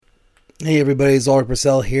Hey everybody, it's Alex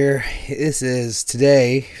Ferrari here. This is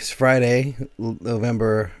today, it's Friday,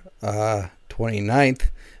 November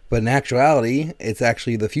 29th, but in actuality, it's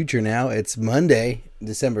actually the future now. It's Monday,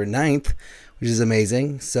 December 9th, which is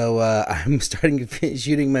amazing. So I'm starting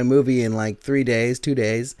shooting my movie in like 2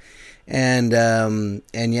 days, and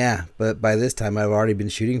yeah, but by this time I've already been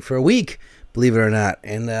shooting for a week, believe it or not,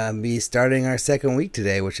 and be starting our second week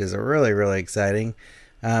today, which is really, really exciting.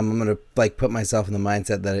 I'm going to put myself in the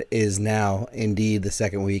mindset that it is now indeed the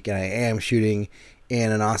second week, and I am shooting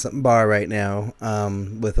in an awesome bar right now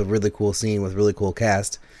with a really cool scene with really cool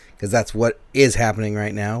cast, because that's what is happening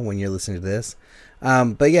right now when you're listening to this.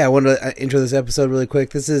 But yeah, I wanted to intro this episode really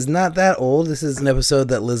quick. This is not that old. This is an episode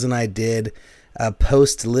that Liz and I did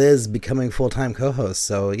post Liz becoming full-time co-host.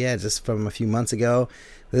 So yeah, just from a few months ago.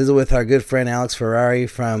 This is with our good friend Alex Ferrari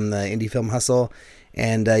from the Indie Film Hustle.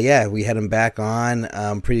 And yeah, we had him back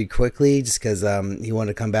on pretty quickly just because he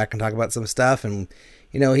wanted to come back and talk about some stuff. And,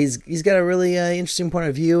 you know, he's got a really interesting point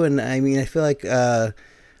of view. And I mean, I feel like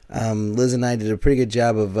Liz and I did a pretty good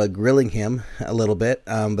job of grilling him a little bit.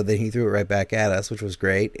 But then he threw it right back at us, which was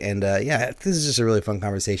great. And yeah, this is just a really fun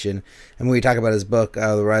conversation. And when we talk about his book,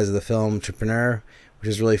 The Rise of the Filmtrepreneur, which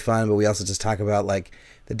is really fun. But we also just talk about like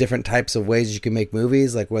the different types of ways you can make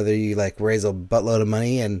movies, like whether you like raise a buttload of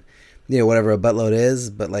money and, you know, whatever a buttload is,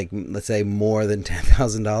 but like, let's say more than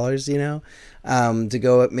 $10,000, you know, to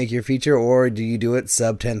go make your feature, or do you do it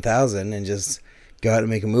sub 10,000 and just go out and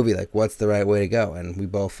make a movie? Like, what's the right way to go? And we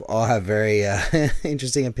all have very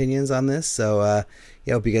interesting opinions on this. So,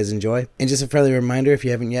 yeah, hope you guys enjoy. And just a friendly reminder, if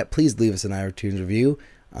you haven't yet, please leave us an iTunes review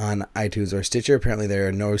on iTunes or Stitcher. Apparently there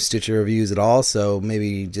are no Stitcher reviews at all, so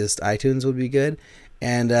maybe just iTunes would be good.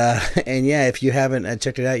 And yeah, if you haven't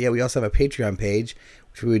checked it out yet, we also have a Patreon page,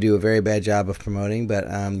 which we do a very bad job of promoting, but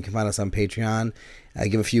you can find us on Patreon.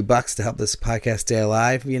 Give a few bucks to help this podcast stay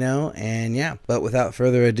alive, you know, and yeah. But without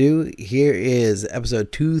further ado, here is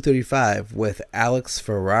episode 235 with Alex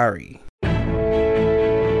Ferrari.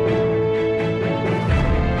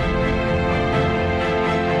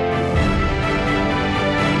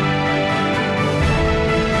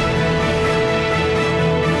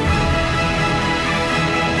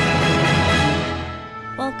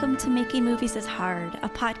 Welcome to Making Movies is Hard, a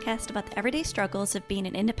podcast about the everyday struggles of being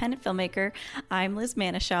an independent filmmaker. I'm Liz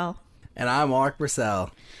Manischel. And I'm Alex Ferrari.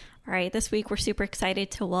 All right, this week we're super excited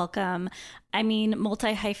to welcome,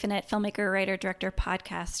 multi-hyphenate filmmaker, writer, director,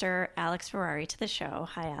 podcaster, Alex Ferrari to the show.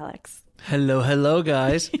 Hi, Alex. Hello,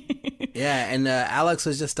 guys. Yeah, and Alex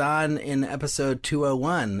was just on in episode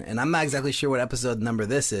 201, and I'm not exactly sure what episode number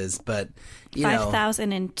this is, but, you know.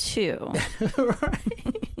 5002.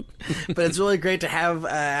 Right. But it's really great to have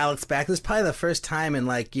Alex back. This is probably the first time in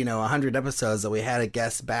 100 episodes that we had a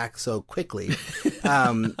guest back so quickly.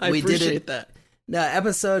 I appreciate that. No,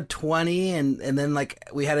 episode 20, and then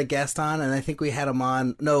we had a guest on, and I think we had him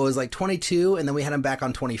on. No, it was 22, and then we had him back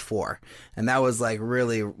on 24, and that was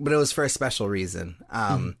really, but it was for a special reason.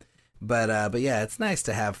 But yeah, it's nice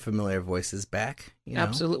to have familiar voices back. You know?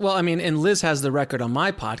 Absolutely. Well, I mean, and Liz has the record on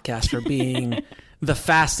my podcast for being the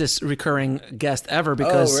fastest recurring guest ever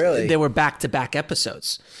because they were back-to-back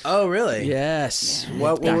episodes. Oh, really? Yes. Yeah.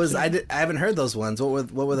 What was I haven't heard those ones.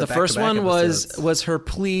 What were the first one episodes? was her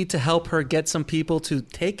plea to help her get some people to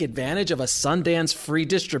take advantage of a Sundance free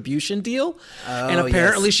distribution deal. Oh, and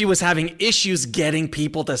apparently she was having issues getting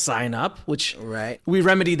people to sign up, which we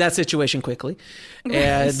remedied that situation quickly.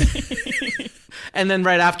 And and then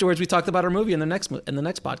right afterwards we talked about our movie in the next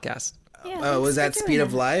podcast. Yeah, was that Speed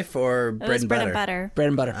of Life or Bread and Butter? Bread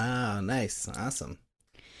and Butter. Oh, nice. Awesome.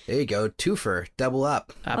 There you go. Twofer. Double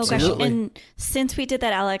up. Absolutely. Oh, gosh. And since we did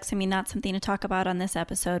that, Alex, not something to talk about on this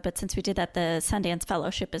episode, but since we did that, the Sundance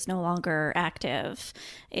Fellowship is no longer active.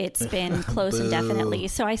 It's been closed indefinitely.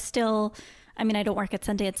 So I don't work at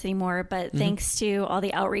Sundance anymore, but thanks to all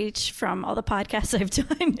the outreach from all the podcasts I've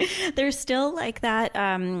done, there's still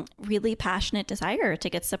that really passionate desire to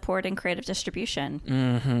get support and creative distribution.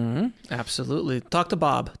 Mm-hmm. Absolutely. Talk to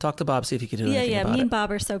Bob, see if he can do anything about it. Yeah, me and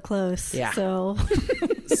Bob are so close. Yeah. So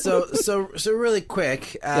really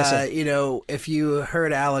quick, yes, if you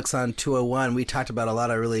heard Alex on 201, we talked about a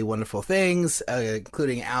lot of really wonderful things,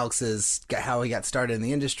 including Alex's, how he got started in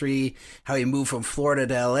the industry, how he moved from Florida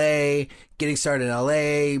to LA, getting started in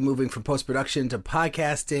LA, moving from post-production to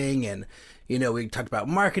podcasting, and, We talked about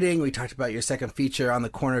marketing. We talked about your second feature, On the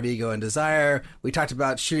Corner of Ego and Desire. We talked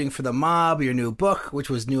about Shooting for the Mob, your new book, which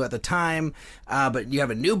was new at the time. But you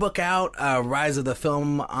have a new book out, Rise of the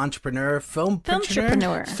Film Entrepreneur.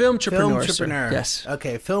 Filmtrepreneur. Filmtrepreneur. Yes.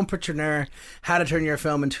 Okay, Filmtrepreneur, how to turn your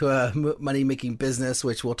film into a money-making business,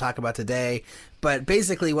 which we'll talk about today. But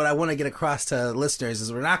basically what I want to get across to listeners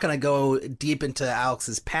is we're not going to go deep into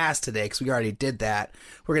Alex's past today because we already did that.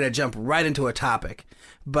 We're going to jump right into a topic.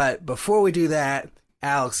 But before we do that,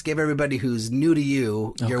 Alex, give everybody who's new to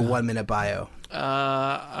you your 1-minute bio.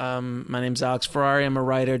 My name's Alex Ferrari. I'm a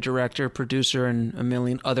writer, director, producer, and a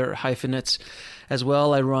million other hyphenates as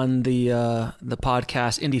well. I run the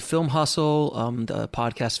podcast Indie Film Hustle, the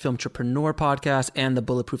podcast Filmtrepreneur podcast, and the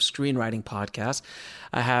Bulletproof Screenwriting podcast.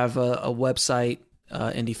 I have a website,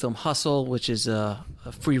 Indie Film Hustle, which is a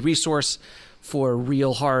free resource for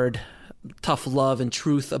real hard, tough love and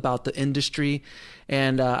truth about the industry.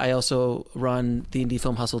 And I also run the Indie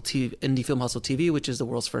Film Hustle TV, which is the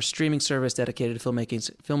world's first streaming service dedicated to filmmakers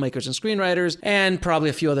and screenwriters, and probably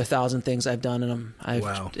a few other 1,000 things I've done. And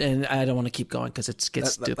Wow. And I don't want to keep going because it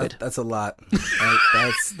gets stupid. That's a lot.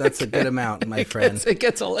 That's a good amount, my friend. It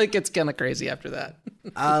gets kind of crazy after that.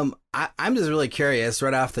 I'm just really curious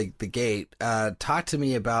right off the gate. Talk to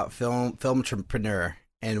me about Filmtrepreneur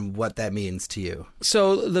and what that means to you.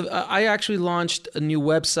 So I actually launched a new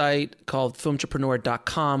website called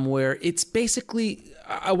filmtrepreneur.com where it's basically,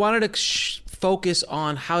 I wanted to focus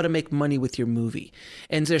on how to make money with your movie.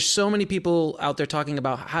 And there's so many people out there talking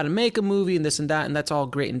about how to make a movie and this and that, and that's all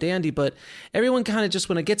great and dandy, but everyone kind of just,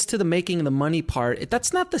 when it gets to the making the money part,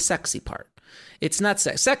 that's not the sexy part. It's not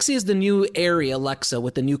sexy. Sexy is the new Arri Alexa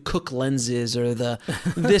with the new Cook lenses or the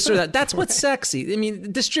this or that. That's what's sexy. I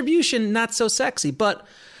mean, distribution, not so sexy, but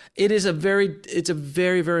it's a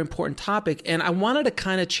very, very important topic. And I wanted to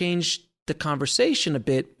kind of change the conversation a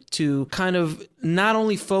bit to kind of not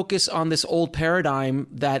only focus on this old paradigm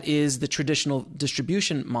that is the traditional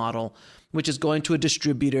distribution model, which is going to a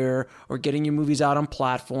distributor or getting your movies out on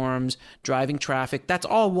platforms, driving traffic. That's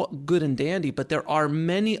all good and dandy, but there are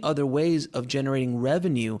many other ways of generating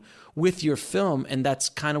revenue with your film, and that's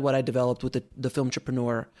kind of what I developed with the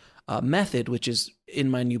Filmtrepreneur method, which is in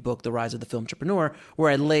my new book, The Rise of the Filmtrepreneur, where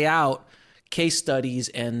I lay out case studies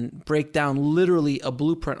and break down literally a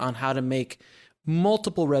blueprint on how to make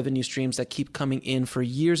multiple revenue streams that keep coming in for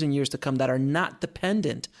years and years to come that are not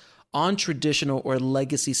dependent on traditional or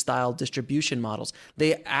legacy style distribution models.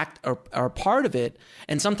 They are part of it,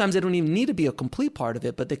 and sometimes they don't even need to be a complete part of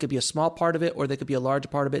it, but they could be a small part of it or they could be a large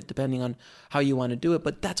part of it depending on how you want to do it.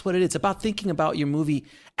 But that's what it is. It's about thinking about your movie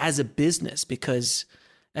as a business, because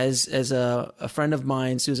as a friend of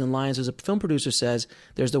mine, Susan Lyons, who's a film producer, says,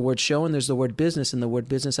 there's the word show and there's the word business, and the word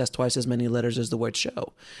business has twice as many letters as the word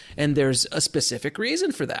show. And there's a specific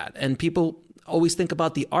reason for that. And people always think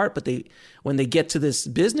about the art, but when they get to this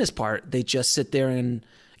business part, they just sit there and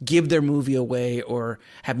give their movie away or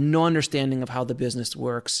have no understanding of how the business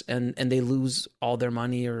works, and they lose all their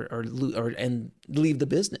money and leave the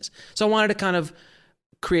business. So I wanted to kind of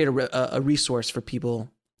create a resource for people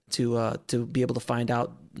to be able to find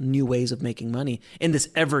out new ways of making money in this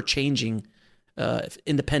ever-changing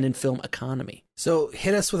independent film economy. So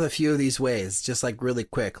hit us with a few of these ways, just like really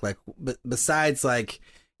quick, like besides like,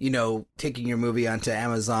 taking your movie onto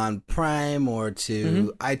Amazon Prime or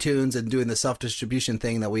to iTunes and doing the self-distribution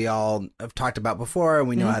thing that we all have talked about before and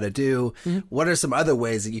we know how to do. What are some other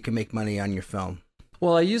ways that you can make money on your film?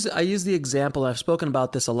 Well, I use the example, I've spoken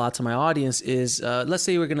about this a lot to my audience, is let's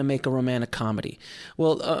say we're going to make a romantic comedy.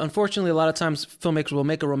 Well, unfortunately, a lot of times filmmakers will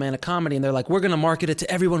make a romantic comedy and they're like, we're going to market it to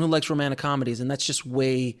everyone who likes romantic comedies. And that's just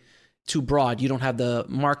way too broad. You don't have the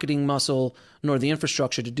marketing muscle nor the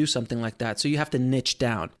infrastructure to do something like that. So you have to niche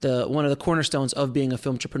down. One of the cornerstones of being a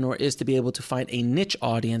filmtrepreneur is to be able to find a niche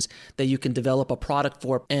audience that you can develop a product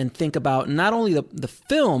for and think about not only the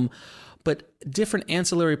film, but different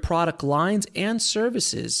ancillary product lines and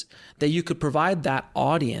services that you could provide that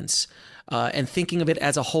audience, and thinking of it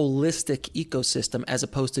as a holistic ecosystem as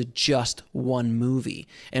opposed to just one movie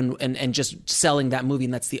and just selling that movie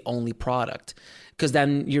and that's the only product. Because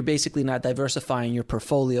then you're basically not diversifying your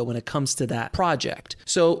portfolio when it comes to that project.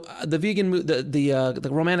 So the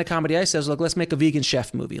romantic comedy I says, look, let's make a vegan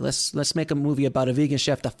chef movie. Let's make a movie about a vegan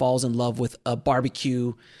chef that falls in love with a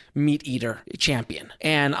barbecue meat eater champion.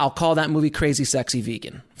 And I'll call that movie Crazy Sexy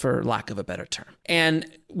Vegan, for lack of a better term. And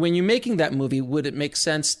when you're making that movie, would it make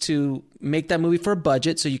sense to make that movie for a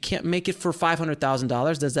budget? So you can't make it for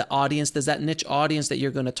 $500,000. Does that niche audience that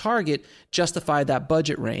you're going to target justify that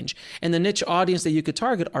budget range? And the niche audience that you could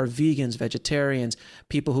target are vegans, vegetarians,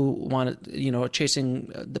 people who want to,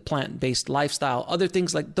 chasing the plant-based lifestyle, other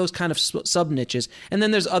things like those kind of sub niches. And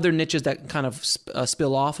then there's other niches that kind of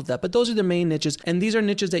spill off of that. But those are the main niches. And these are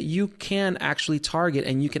niches that you can actually target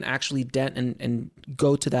and you can actually dent and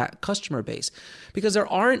go to that customer base. Because there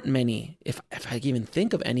aren't many, if I can even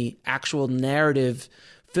think of any actual narrative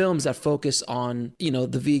films that focus on,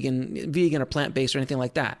 the vegan or plant-based or anything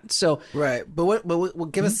like that. So right, but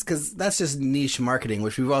what give us, because that's just niche marketing,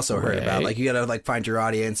 which we've also heard about. Like, you got to find your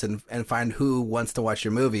audience and find who wants to watch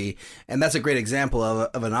your movie, and that's a great example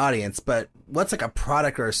of an audience. But what's a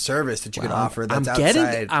product or a service that you could offer that's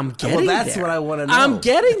outside? I'm getting that's there. What I want to know. I'm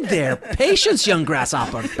getting there. Patience, young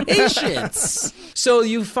grasshopper. Patience. So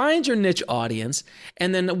you find your niche audience,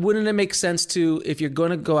 and then wouldn't it make sense to, if you're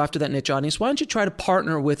going to go after that niche audience, why don't you try to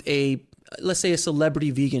partner with let's say a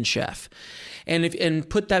celebrity vegan chef, and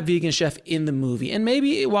put that vegan chef in the movie. And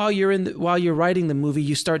maybe while you're writing the movie,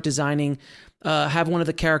 you start designing, have one of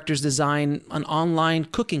the characters design an online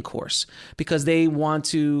cooking course because they want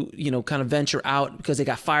to, kind of venture out because they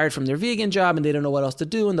got fired from their vegan job and they don't know what else to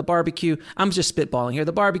do in the barbecue. I'm just spitballing here.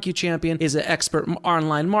 The barbecue champion is an expert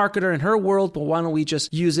online marketer in her world, but why don't we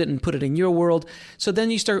just use it and put it in your world? So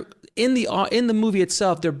then you start in the movie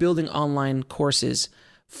itself, they're building online courses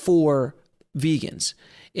for vegans.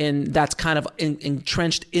 And that's kind of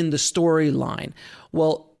entrenched in the storyline.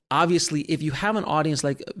 Well, obviously, if you have an audience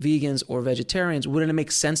like vegans or vegetarians, wouldn't it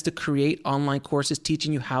make sense to create online courses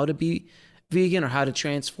teaching you how to be vegan or how to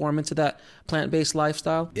transform into that plant-based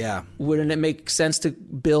lifestyle? Yeah. Wouldn't it make sense to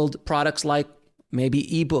build products like maybe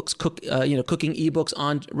ebooks, cooking ebooks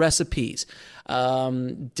on recipes,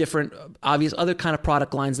 different obvious other kind of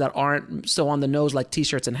product lines that aren't so on the nose like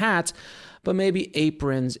t-shirts and hats, but maybe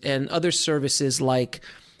aprons and other services like,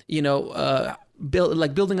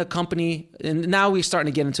 building a company. And now we're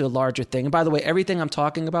starting to get into a larger thing. And by the way, everything I'm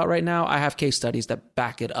talking about right now, I have case studies that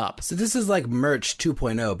back it up. So this is like merch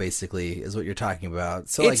 2.0 basically is what you're talking about.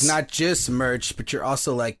 So it's not just merch, but you're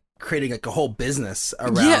also creating a whole business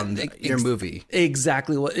around your movie.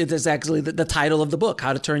 Exactly. It is actually the title of the book,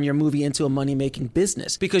 How to Turn Your Movie into a Money-Making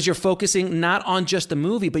Business. Because you're focusing not on just the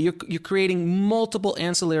movie, but you're creating multiple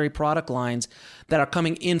ancillary product lines that are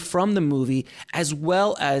coming in from the movie, as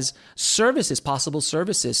well as possible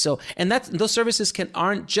services. So, and those services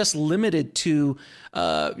aren't just limited to,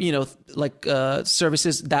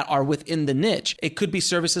 services that are within the niche. It could be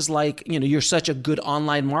services like, you're such a good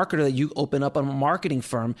online marketer that you open up a marketing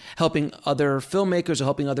firm, helping other filmmakers or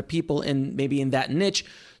helping other people maybe in that niche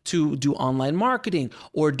to do online marketing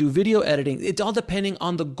or do video editing. It's all depending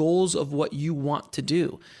on the goals of what you want to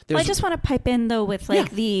do. I just want to pipe in though with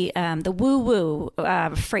the woo-woo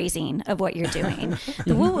phrasing of what you're doing.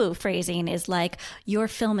 The woo-woo phrasing is like, your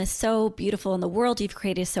film is so beautiful and the world you've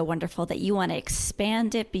created is so wonderful that you want to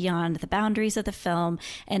expand it beyond the boundaries of the film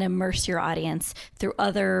and immerse your audience through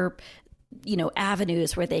other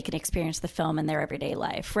avenues where they can experience the film in their everyday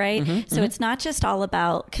life, right? So it's not just all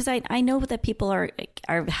about, because I know that people are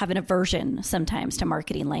have an aversion sometimes to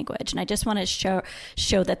marketing language, and I just want to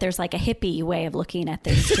show that there's like a hippie way of looking at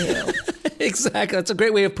this too. Exactly, that's a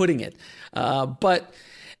great way of putting it. But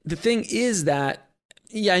the thing is that,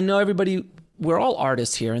 I know everybody. We're all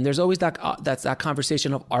artists here, and there's always that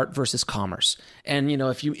conversation of art versus commerce. And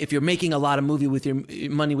if you're making a lot of money with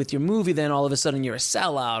your movie, then all of a sudden you're a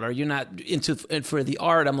sellout, or you're not into it for the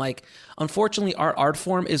art. I'm like, unfortunately, our art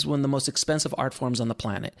form is one of the most expensive art forms on the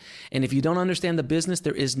planet. And if you don't understand the business,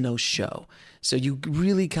 there is no show. So you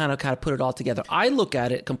really kind of put it all together. I look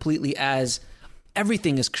at it completely as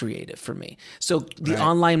everything is creative for me. So the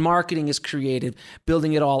online marketing is creative,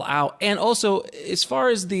 building it all out, and also as far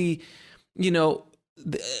as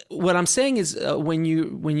what I'm saying is when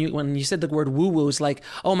you said the word woo-woo, it's like,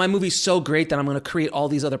 oh, my movie's so great that I'm going to create all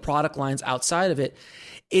these other product lines outside of it.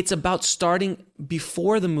 It's about starting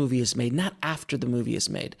before the movie is made, not after the movie is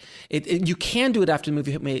made. You can do it after the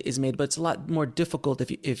movie is made, but it's a lot more difficult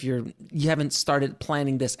if you haven't started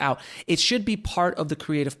planning this out. It should be part of the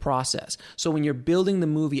creative process. So when you're building the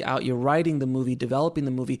movie out, you're writing the movie, developing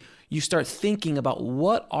the movie, you start thinking about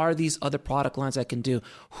what are these other product lines I can do?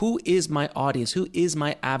 Who is my audience? Who is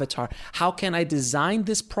my avatar? How can I design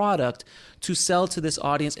this product to sell to this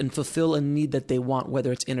audience and fulfill a need that they want,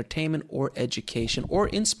 whether it's entertainment or education or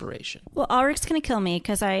inspiration? Well, Alrik's going to kill me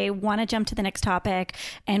because I want to jump to the next topic,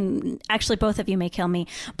 and actually both of you may kill me,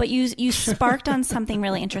 but you sparked on something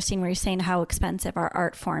really interesting where you're saying how expensive our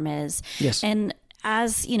art form is. Yes. And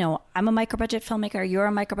as you know, I'm a micro budget filmmaker. You're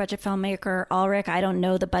a micro budget filmmaker, Alrik. I don't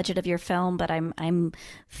know the budget of your film, but I'm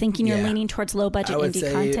thinking you're leaning towards low budget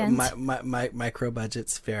indie content. Micro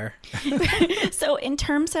budget's fair. So in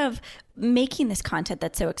terms of making this content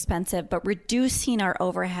that's so expensive, but reducing our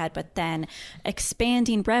overhead, but then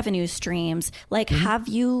expanding revenue streams, like have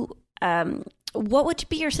you? What would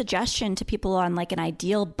be your suggestion to people on like an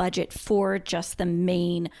ideal budget for just the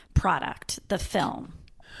main product, the film?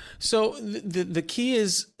 So the key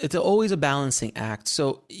is it's always a balancing act.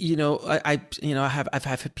 So I've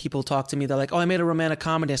had people talk to me. They're like, "Oh, I made a romantic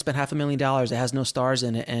comedy. I spent $500,000. It has no stars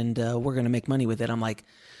in it, and we're going to make money with it." I'm like,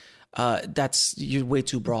 you're way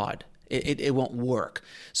too broad. It won't work.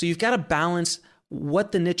 So you've got to balance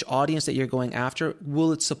what the niche audience that you're going after.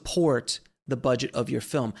 Will it support the budget of your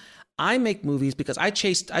film? I make movies because I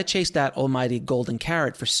chased that almighty golden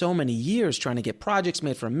carrot for so many years, trying to get projects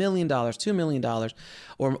made for $1 million, $2 million,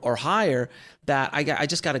 or higher, that I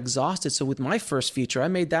just got exhausted. So with my first feature, I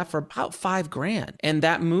made that for about $5,000, and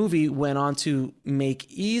that movie went on to make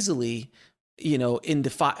easily, in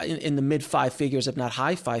the mid 5 figures, if not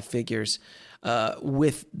high 5 figures.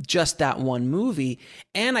 With just that one movie,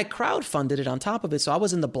 and I crowdfunded it on top of it. So I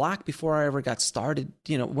was in the black before I ever got started,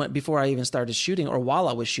 before I even started shooting or while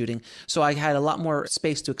I was shooting. So I had a lot more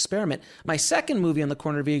space to experiment. My second movie, On the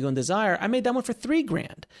Corner of Ego and Desire, I made that one for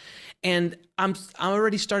 $3,000. And I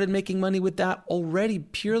already started making money with that already,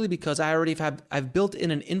 purely because I've built in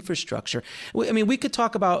an infrastructure. I mean, we could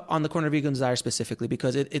talk about On the Corner of Ego and Desire specifically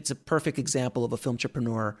because it's a perfect example of a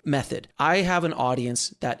filmtrepreneur method. I have an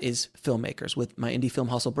audience that is filmmakers. With my Indie Film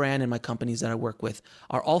Hustle brand and my companies that I work with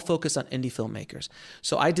are all focused on indie filmmakers.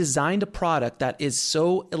 So I designed a product that is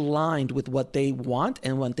so aligned with what they want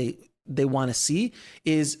and what they want to see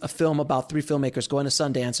is a film about 3 filmmakers going to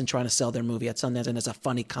Sundance and trying to sell their movie at Sundance, and it's a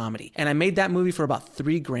funny comedy. And I made that movie for about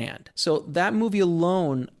 $3,000. So that movie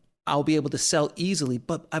alone, I'll be able to sell easily,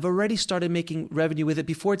 but I've already started making revenue with it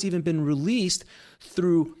before it's even been released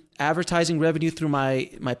through advertising revenue, through my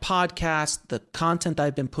podcast, the content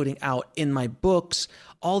I've been putting out in my books,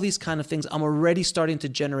 all these kind of things. I'm already starting to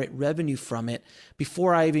generate revenue from it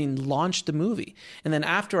before I even launch the movie. And then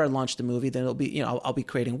after I launch the movie, then it'll be, I'll be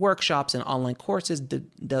creating workshops and online courses,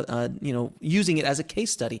 using it as a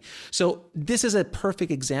case study. So this is a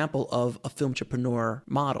perfect example of a filmtrepreneur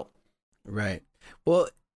model. Right. Well,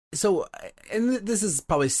 so, and this is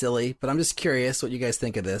probably silly, but I'm just curious what you guys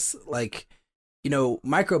think of this. Like,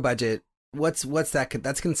 micro budget, what's that?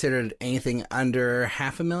 That's considered anything under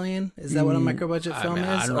 $500,000? Is that what a micro budget film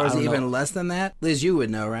is? Or is it even less than that? Liz, you would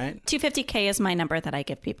know, right? $250K is my number that I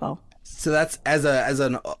give people. So that's as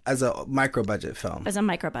a micro budget film. As a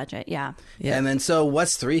micro budget, yeah. And then so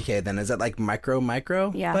what's $3K then? Is that like micro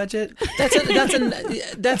budget?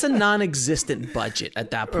 That's a non-existent budget at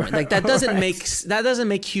that point. Like that doesn't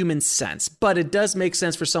make human sense, but it does make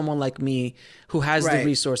sense for someone like me who has the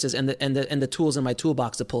resources and the tools in my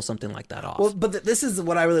toolbox to pull something like that off. Well, but this is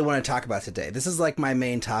what I really want to talk about today. This is like my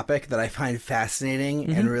main topic that I find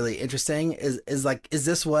fascinating and really interesting is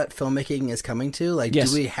this what filmmaking is coming to? Like,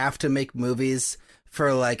 do we have to make movies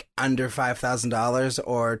for like under $5,000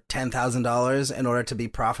 or $10,000 in order to be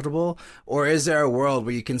profitable? Or is there a world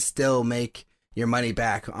where you can still make your money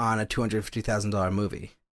back on a $250,000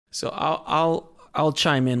 movie? So I'll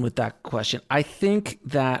chime in with that question. I think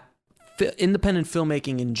that independent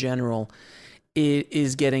filmmaking in general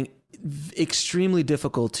is getting extremely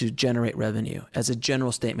difficult to generate revenue. As a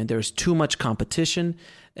general statement, there's too much competition,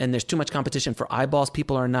 and there's too much competition for eyeballs.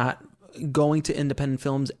 People are not going to independent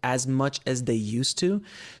films as much as they used to.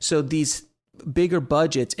 So these bigger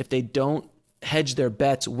budgets, if they don't hedge their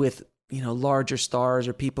bets with larger stars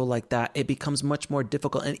or people like that, it becomes much more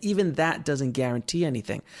difficult. And even that doesn't guarantee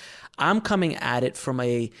anything. I'm coming at it from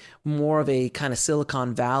more of a kind of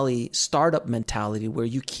Silicon Valley startup mentality where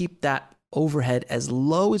you keep that overhead as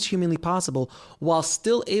low as humanly possible while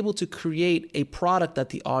still able to create a product that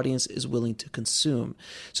the audience is willing to consume.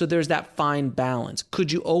 So there's that fine balance.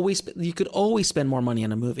 You could always spend more money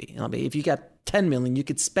on a movie. If you got 10 million, you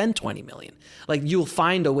could spend 20 million. Like, you'll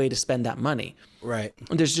find a way to spend that money. Right.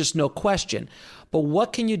 And there's just no question. But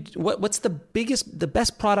what's the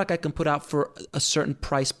best product I can put out for a certain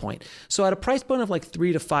price point? So at a price point of like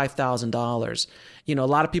 $3,000 to $5,000, a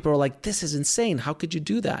lot of people are like, this is insane. How could you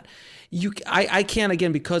do that? I can't,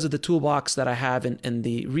 again, because of the toolbox that I have and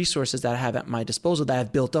the resources that I have at my disposal that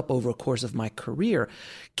I've built up over a course of my career.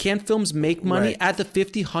 Can films make money at the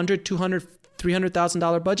 $50,000, $100,000, $200,000,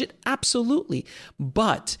 $300,000 budget? Absolutely.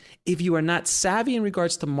 But if you are not savvy in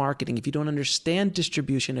regards to marketing, if you don't understand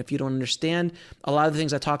distribution, if you don't understand a lot of the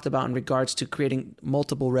things I talked about in regards to creating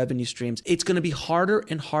multiple revenue streams, it's going to be harder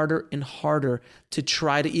and harder and harder to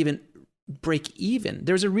try to even break even.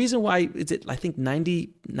 There's a reason why I think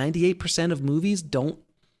 98% of movies don't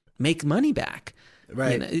make money back.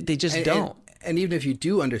 Right. They just don't. And even if you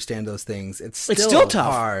do understand those things, it's still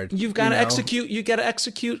tough. hard. You've got to execute. You got to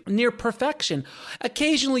execute near perfection.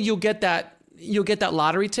 Occasionally, you'll get that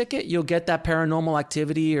lottery ticket. You'll get that Paranormal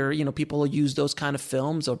Activity, or people will use those kind of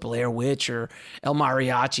films, or Blair Witch, or El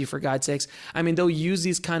Mariachi, for God's sakes. I mean, they'll use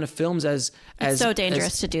these kind of films as so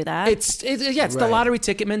dangerous to do that. It's the lottery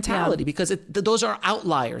ticket mentality, because those are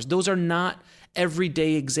outliers. Those are not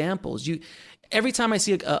everyday examples. Every time I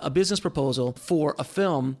see a business proposal for a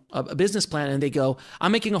film, a business plan, and they go,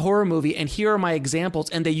 I'm making a horror movie, and here are my examples,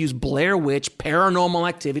 and they use Blair Witch, Paranormal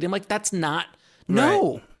Activity. I'm like, that's not,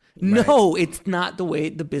 no, it's not the way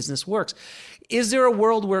the business works. Is there a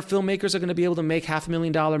world where filmmakers are going to be able to make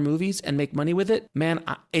 $500,000 movies and make money with it? Man,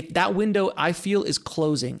 that window, I feel, is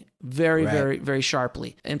closing very, very, very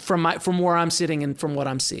sharply. And from where I'm sitting and from what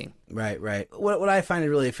I'm seeing. Right. What I find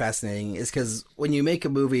really fascinating is because when you make a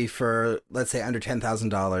movie for, let's say, under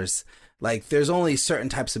 $10,000, like, there's only certain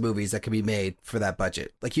types of movies that can be made for that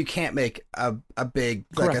budget. Like, you can't make a big,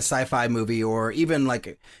 like, a sci-fi movie, or even like,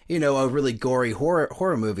 a really gory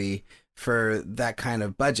horror movie for that kind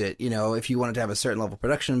of budget. If you wanted to have a certain level of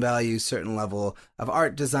production value, certain level of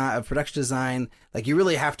art design, of production design, like, you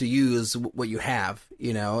really have to use what you have,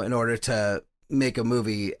 in order to make a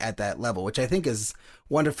movie at that level, which I think is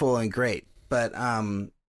wonderful and great. But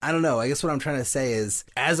I don't know. I guess what I'm trying to say is,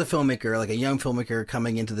 as a filmmaker, like a young filmmaker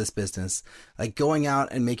coming into this business, like going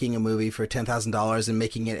out and making a movie for $10,000 and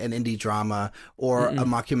making it an indie drama or a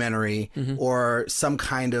mockumentary or some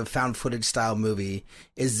kind of found footage style movie,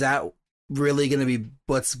 is that really going to be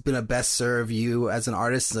what's going to best serve you as an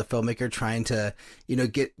artist, as a filmmaker trying to,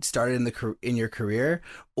 get started in your career?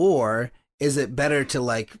 Or is it better to,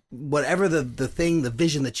 like, whatever the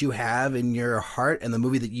vision that you have in your heart and the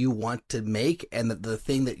movie that you want to make, and the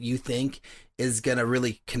thing that you think is going to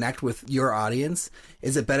really connect with your audience,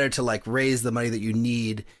 is it better to, like, raise the money that you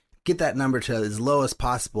need, get that number to as low as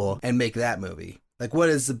possible, and make that movie? Like,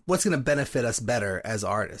 what's going to benefit us better as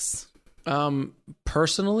artists?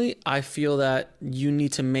 Personally, I feel that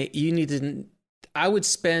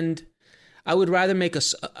I would rather make a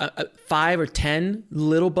 5 or 10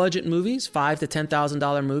 little budget movies, $5,000 to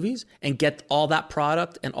 $10,000 movies, and get all that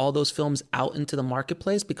product and all those films out into the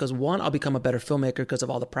marketplace. Because one, I'll become a better filmmaker because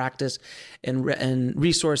of all the practice and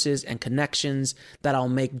resources and connections that I'll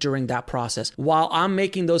make during that process. While I'm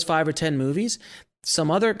making those 5 or 10 movies,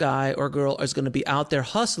 some other guy or girl is going to be out there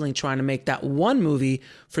hustling, trying to make that one movie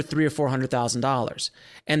for $300,000 or $400,000.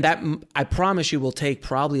 And that, I promise you, will take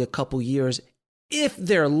probably a couple years if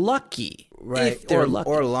they're lucky. Right. If they're lucky.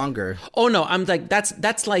 Or longer. Oh, no. I'm like,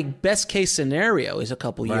 that's like best case scenario is a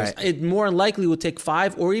couple years. Right. It more likely will take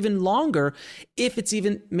 5 or even longer if it's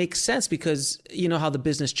even makes sense, because you know how the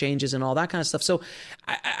business changes and all that kind of stuff. So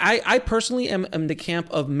I personally am the camp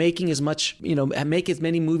of making as much, make as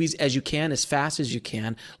many movies as you can, as fast as you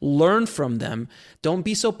can, learn from them. Don't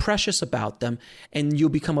be so precious about them, and you'll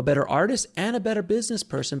become a better artist and a better business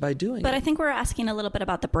person by doing it. But I think we're asking a little bit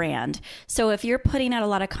about the brand. So if you're putting out a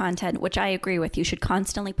lot of content, which I agree with, you should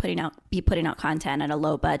constantly be putting out content at a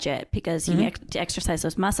low budget, because you need to exercise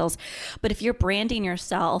those muscles. But if you're branding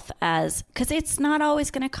yourself as, because it's not always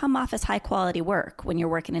going to come off as high quality work when you're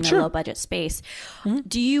working in a low budget space,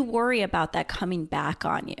 do you worry about that coming back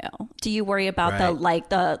on you? Do you worry about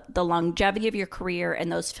the longevity of your career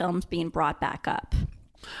and those films being brought back up?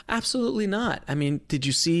 Absolutely not. I mean, did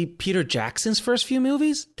you see Peter Jackson's first few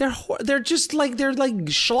movies? They're just like, they're like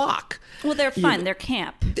schlock. Well, they're fun. They're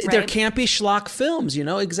camp. Right? They're campy schlock films,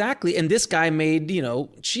 exactly. And this guy made,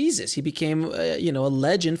 Jesus. He became, a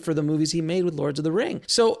legend for the movies he made with Lords of the Ring.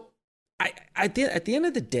 So at the end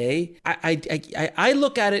of the day, I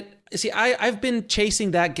look at it. See, I've been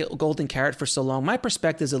chasing that golden carrot for so long. My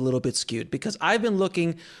perspective is a little bit skewed, because I've been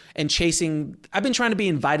looking and chasing. I've been trying to be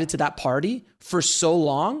invited to that party for so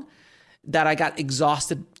long that I got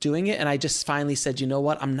exhausted doing it. And I just finally said, you know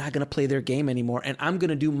what? I'm not going to play their game anymore. And I'm going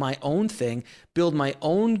to do my own thing, build my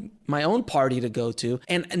own party to go to.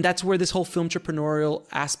 And that's where this whole filmtrepreneur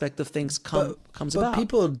aspect of things comes about. But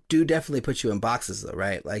people do definitely put you in boxes, though,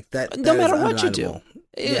 right? Like that. No matter what you do.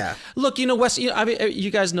 Yeah. Look, Wes,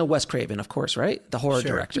 you guys know Wes Craven, of course, right? The horror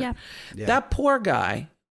director. Yeah. That poor guy,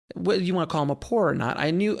 whether you want to call him a poor or not,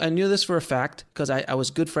 I knew this for a fact, because I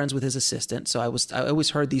was good friends with his assistant. So I always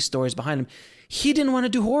heard these stories behind him. He didn't want to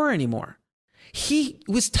do horror anymore. He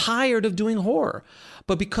was tired of doing horror.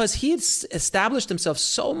 But because he had established himself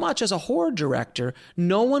so much as a horror director,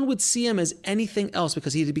 no one would see him as anything else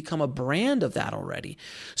because he had become a brand of that already.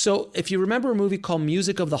 So if you remember a movie called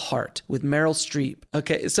Music of the Heart with Meryl Streep.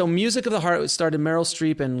 Okay, so Music of the Heart started Meryl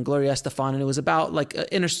Streep and Gloria Estefan, and it was about like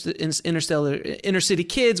inner city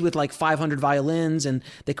kids with like 500 violins, and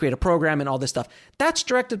they create a program and all this stuff. That's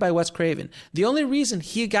directed by Wes Craven. The only reason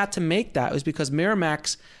he got to make that was because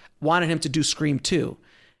Miramax wanted him to do Scream 2.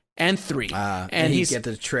 And 3. And he's get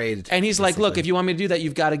the trade. And he's like, look, if you want me to do that,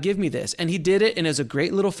 you've got to give me this. And he did it, and it was a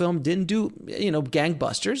great little film. Didn't do,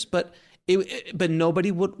 gangbusters, but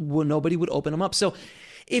nobody would open him up. So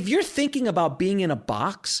if you're thinking about being in a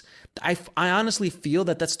box, I honestly feel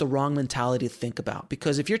that that's the wrong mentality to think about.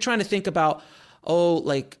 Because if you're trying to think about,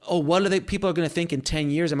 what are people are going to think in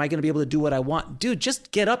 10 years? Am I going to be able to do what I want? Dude,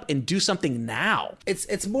 just get up and do something now.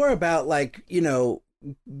 It's more about like,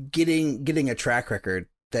 getting a track record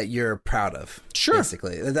that you're proud of. Sure.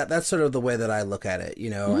 Basically. That's sort of the way that I look at it,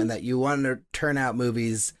 and that you want to turn out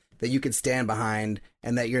movies that you can stand behind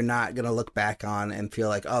and that you're not going to look back on and feel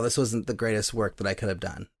like, oh, this wasn't the greatest work that I could have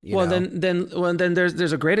done. Then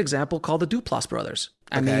there's a great example called the Duplass brothers.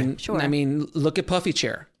 I mean, look at Puffy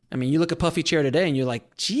Chair. I mean, you look at Puffy Chair today and you're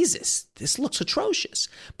like, Jesus, this looks atrocious.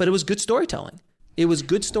 But it was good storytelling. And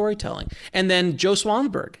then Joe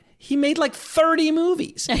Swanberg, he made like 30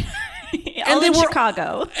 movies. All in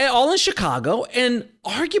Chicago. All in Chicago, and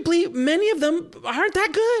arguably many of them aren't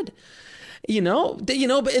that good.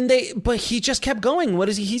 But he just kept going. What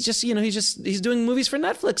is he? He's doing movies for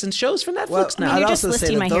Netflix and shows for Netflix now. I'd also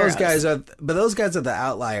say that those guys are the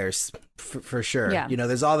outliers for sure. Yeah.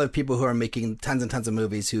 There's all the people who are making tons and tons of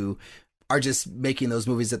movies who are just making those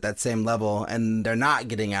movies at that same level, and they're not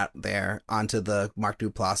getting out there onto the Mark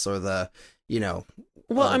Duplass or the,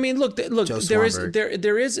 Well, I mean, look.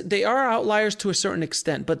 They are outliers to a certain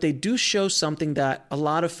extent, but they do show something that a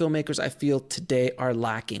lot of filmmakers I feel today are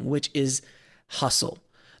lacking, which is hustle.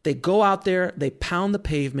 They go out there, they pound the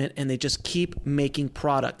pavement, and they just keep making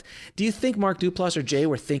product. Do you think Mark Duplass or Jay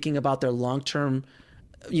were thinking about their long-term,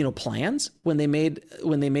 plans when they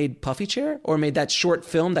made Puffy Chair or made that short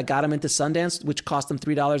film that got them into Sundance, which cost them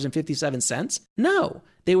 $3.57? No.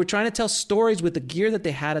 They were trying to tell stories with the gear that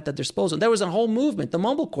they had at their disposal. There was a whole movement, the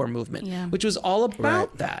mumblecore movement, which was all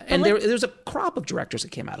about that. And there's a crop of directors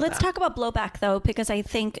that came out of that. Let's talk about blowback, though, because I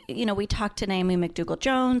think, we talked to Naomi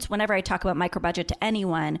McDougall-Jones. Whenever I talk about microbudget to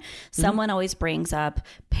anyone, someone always brings up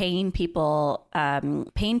paying people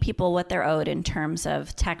what they're owed in terms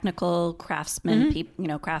of technical craftsmen,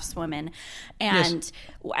 craftswomen. And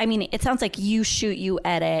I mean, it sounds like you shoot, you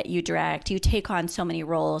edit, you direct, you take on so many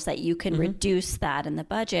roles that you can reduce that in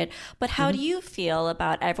the budget. But how do you feel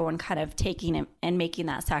about everyone kind of taking and making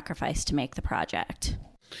that sacrifice to make the project?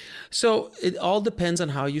 So it all depends on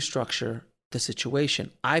how you structure the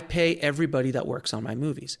situation. I pay everybody that works on my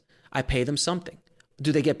movies. I pay them something.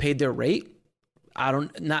 Do they get paid their rate?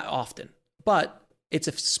 Not often, but it's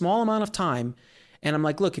a small amount of time. And I'm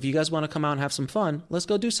like, look, if you guys want to come out and have some fun, let's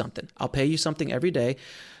go do something. I'll pay you something every day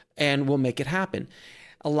and we'll make it happen.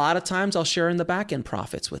 A lot of times I'll share in the back end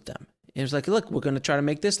profits with them. And it's like, look, we're going to try to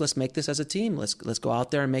make this. Let's make this as a team. Let's go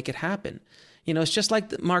out there and make it happen. It's just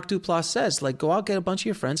like Mark Duplass says, like, go out, get a bunch of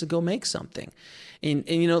your friends and go make something. And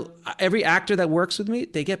every actor that works with me,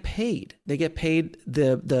 they get paid. They get paid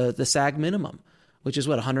the SAG minimum, which is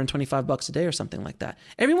what, $125 a day or something like that.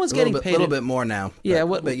 Everyone's getting paid. A little bit more now.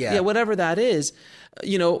 Whatever that is,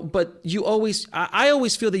 but I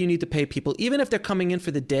always feel that you need to pay people, even if they're coming in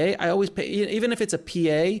for the day. I always pay, even if it's a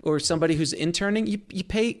PA or somebody who's interning, you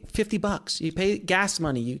pay $50. You pay gas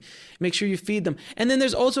money. You make sure you feed them. And then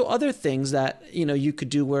there's also other things that, you could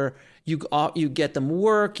do where you get them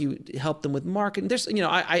work, you help them with marketing. There's,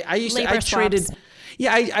 I used to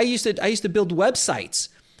build websites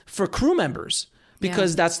for crew members.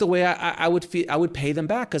 Because that's the way I would pay them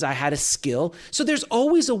back, because I had a skill. So there's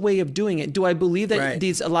always a way of doing it. Do I believe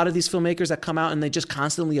that a lot of these filmmakers that come out and they just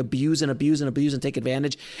constantly abuse and take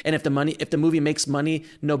advantage, and if the movie makes money,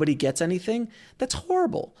 nobody gets anything? That's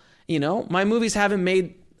horrible. My movies haven't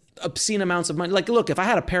made obscene amounts of money. Like, look, if I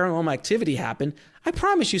had a paranormal activity happen, I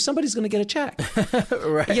promise you somebody's going to get a check.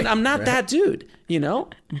 I'm not that dude,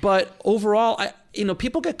 But overall,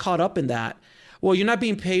 people get caught up in that. Well, you're not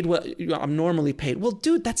being paid what I'm normally paid. Well,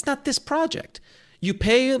 dude, that's not this project. You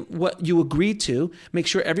pay what you agreed to. Make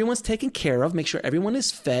sure everyone's taken care of. Make sure everyone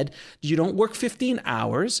is fed. You don't work 15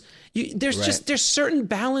 hours. There's certain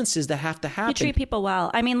balances that have to happen. You treat people well.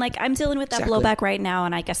 I mean, like, I'm dealing with that blowback right now,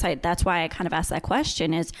 and I guess that's why I kind of asked that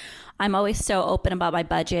question. Is I'm always so open about my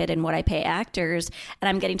budget and what I pay actors, and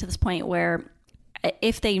I'm getting to this point where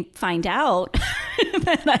if they find out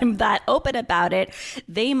that I'm that open about it,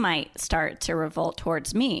 they might start to revolt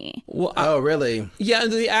towards me. Well, oh, really? Yeah,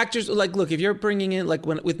 the actors, like, look, if you're bringing in, like,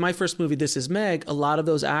 with my first movie, This Is Meg, a lot of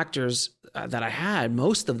those actors that I had,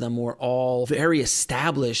 most of them were all very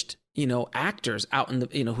established, actors out in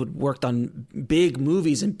the, who'd worked on big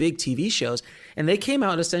movies and big TV shows. And they came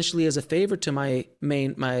out essentially as a favor to my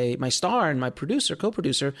star and my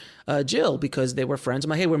co-producer, Jill, because they were friends. I'm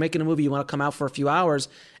like, hey, we're making a movie. You want to come out for a few hours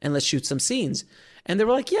and let's shoot some scenes? And they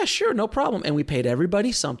were like, yeah, sure, no problem. And we paid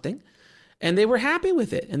everybody something. And they were happy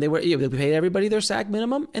with it. And they paid everybody their SAG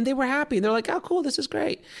minimum and they were happy. And they're like, oh, cool, this is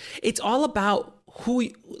great. It's all about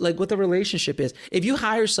what the relationship is. If you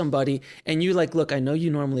hire somebody and you like, look, I know you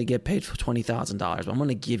normally get paid for $20,000, but I'm going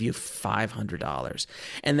to give you $500.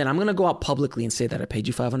 And then I'm going to go out publicly and say that I paid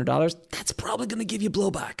you $500. That's probably going to give you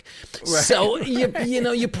blowback. Right. So,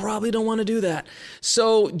 you probably don't want to do that.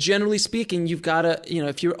 So generally speaking, you've got to,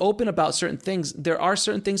 if you're open about certain things, there are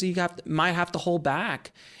certain things that you might have to hold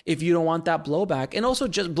back if you don't want that blowback. And also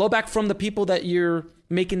just blowback from the people that you're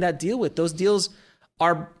making that deal with. Those deals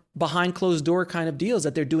are behind closed door kind of deals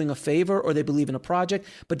that they're doing a favor or they believe in a project,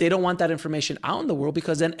 but they don't want that information out in the world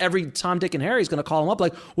because then every Tom, Dick, and Harry is going to call them up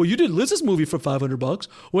like, well, you did Liz's movie for $500.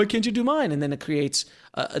 Why can't you do mine? And then it creates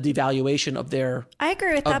a devaluation of their. I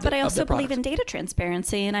agree with that, but I also believe in data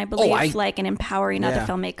transparency, and I believe in empowering other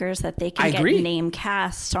filmmakers that they can get name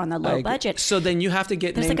cast on the low budget. So then you have to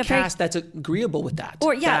get name cast that's agreeable with that.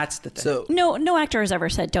 That's the thing. So no actor has ever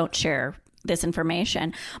said don't share this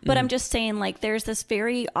information, but I'm just saying, like, there's this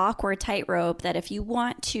very awkward tightrope that if you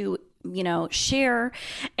want to share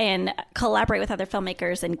and collaborate with other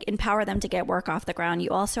filmmakers and empower them to get work off the ground, you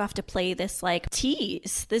also have to play this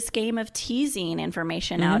this game of teasing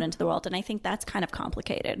information out into the world. And I think that's kind of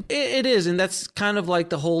complicated. It is. And that's kind of like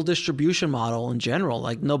the whole distribution model in general.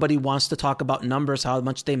 Like, nobody wants to talk about numbers, how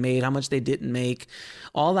much they made, how much they didn't make,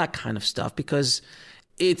 all that kind of stuff, because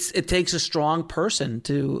it takes a strong person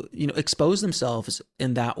to, expose themselves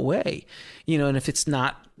in that way, and if it's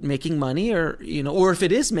not making money or if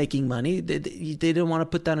it is making money, they don't want to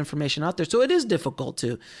put that information out there. So it is difficult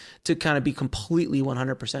to kind of be completely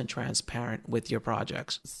 100% transparent with your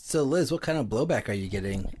projects. So Liz, what kind of blowback are you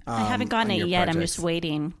getting? I haven't gotten it yet. Projects? I'm just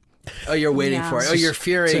waiting. Oh, you're waiting for it. Oh, you're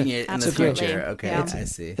fearing it in the future. Okay, yeah. I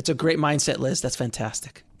see. It's a great mindset, Liz. That's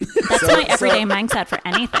fantastic. That's my everyday mindset for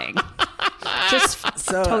anything. Just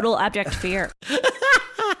total abject fear.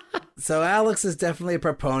 So Alex is definitely a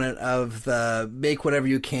proponent of the make whatever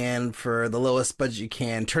you can for the lowest budget you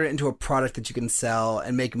can, turn it into a product that you can sell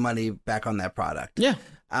and make money back on that product. Yeah.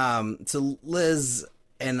 So Liz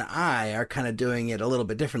and I are kind of doing it a little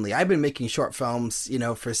bit differently. I've been making short films,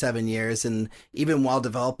 for 7 years. And even while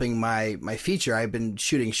developing my feature, I've been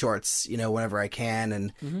shooting shorts, whenever I can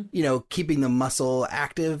and, keeping the muscle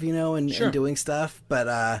active, and doing stuff. But,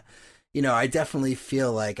 I definitely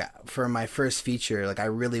feel like for my first feature, like I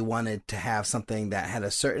really wanted to have something that had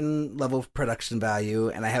a certain level of production value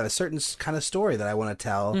and I have a certain kind of story that I want to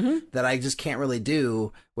tell that I just can't really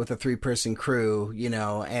do with a 3-person crew,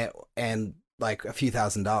 and like a few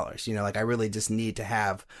 $1,000s, like I really just need to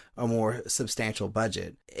have a more substantial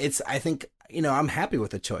budget. I think, I'm happy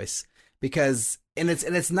with the choice because, and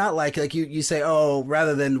it's not like you say, oh,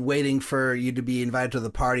 rather than waiting for you to be invited to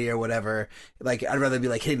the party or whatever, like I'd rather be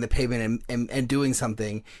like hitting the pavement and doing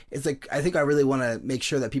something. It's like, I think I really want to make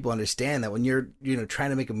sure that people understand that when you're,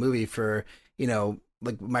 trying to make a movie for,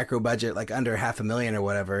 like micro budget, like under $500,000 or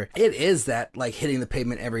whatever, it is that like hitting the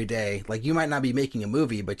pavement every day. Like you might not be making a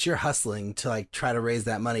movie, but you're hustling to like try to raise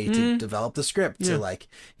that money to develop the script, to like,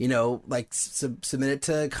 submit it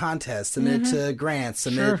to contests, submit it to grants,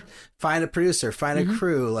 find a producer, find a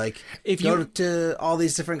crew, like if go to all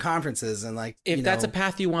these different conferences and like, if that's a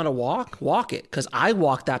path you want to walk it. Cause I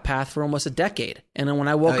walked that path for almost a decade. And then when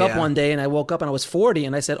I woke up one day and I woke up and I was 40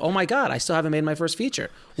 and I said, oh my God, I still haven't made my first feature.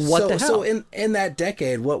 What the hell? So in that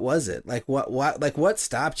decade, what was it? Like what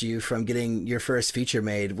stopped you from getting your first feature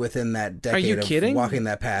made within that decade? Are you kidding? Walking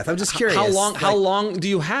that path? I'm just curious. How long do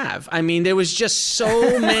you have? I mean, there was just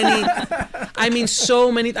so many,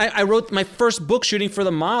 I wrote my first book, Shooting for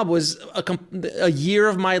the Mob, was a year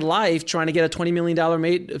of my life trying to get a $20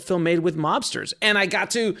 million film made with mobsters. And I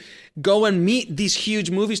got to go and meet these huge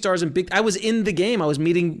movie stars and I was in the game. I was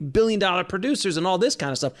meeting $1 billion producers and all this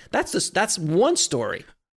kind of stuff. That's one story.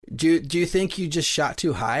 Do you think you just shot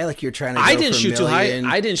too high? Like you're trying to go I didn't shoot too high.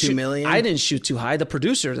 I didn't shoot too high. The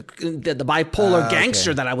producer, the bipolar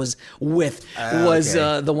gangster that I was with was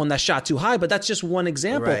the one that shot too high. But that's just one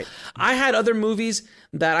example. Right. I had other movies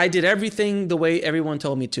that I did everything the way everyone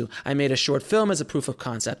told me to. I made a short film as a proof of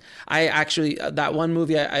concept. I actually, that one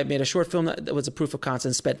movie, I made a short film that was a proof of concept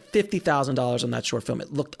and spent $50,000 on that short film.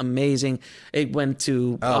 It looked amazing. It went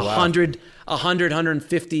to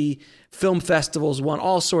 150 film festivals, won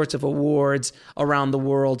all sorts of awards around the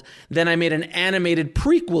world. Then I made an animated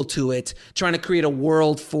prequel to it, trying to create a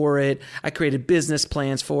world for it. I created business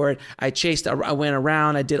plans for it. I went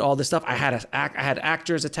around, I did all this stuff. I had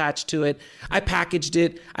actors attached to it. I packaged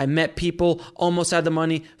it. I met people, almost had the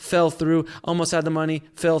money, fell through, almost had the money,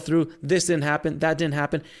 fell through. This didn't happen, that didn't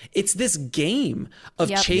happen. It's this game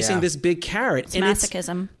of chasing this big carrot. It's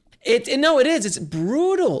masochism. No, it is. It's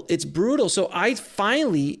brutal. It's brutal. So I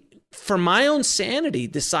finally, for my own sanity,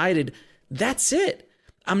 decided that's it.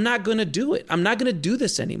 I'm not going to do it. I'm not going to do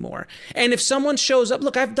this anymore. And if someone shows up,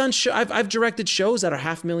 look, I've directed shows that are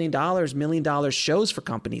 $500,000, $1 million shows for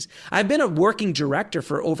companies. I've been a working director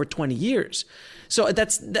for over 20 years. So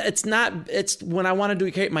it's when I wanted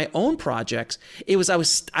to create my own projects,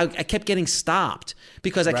 I kept getting stopped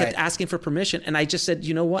because I kept asking for permission. And I just said,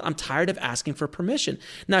 you know what? I'm tired of asking for permission.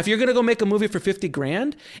 Now, if you're going to go make a movie for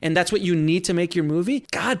 $50,000 and that's what you need to make your movie,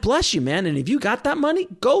 God bless you, man. And if you got that money,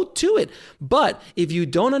 go to it. But if you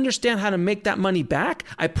don't understand how to make that money back,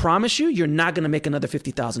 I promise you're not going to make another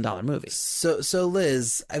 $50,000 movie. So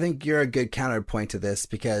Liz, I think you're a good counterpoint to this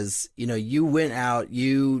because, you went out,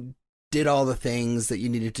 you did all the things that you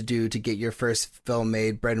needed to do to get your first film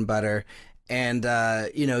made, bread and butter. And,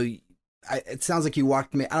 it sounds like you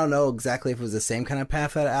walked me. I don't know exactly if it was the same kind of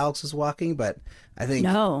path that Alex was walking, but I think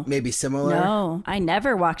maybe similar. No, I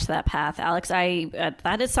never walked that path, Alex.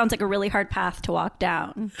 Sounds like a really hard path to walk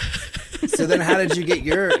down. So then how did you get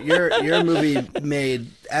your movie made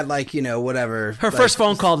at whatever? Her first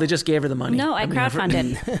phone call, they just gave her the money. No, I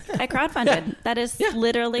crowdfunded. I crowdfunded. Yeah. That is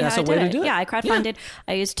literally how I did it. Yeah, I crowdfunded. Yeah.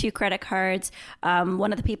 I used 2 credit cards.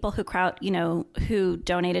 One of the people who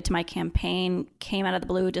donated to my campaign came out of the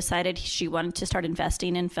blue, decided she wanted to start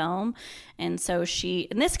investing in film. And so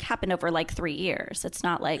and this happened over 3 years. It's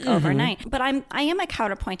not overnight. But I am a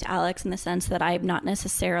counterpoint to Alex in the sense that I'm not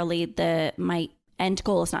necessarily my end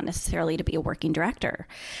goal is not necessarily to be a working director.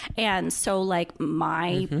 And so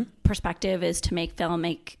my perspective is to make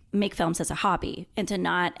films as a hobby and to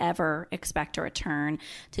not ever expect a return,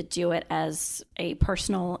 to do it as a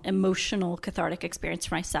personal, emotional, cathartic experience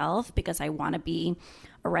for myself because I want to be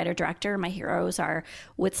a writer-director. My heroes are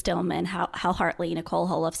Whit Stillman, Hal Hartley, Nicole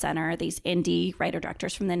Holofcener, these indie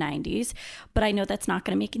writer-directors from the 90s. But I know that's not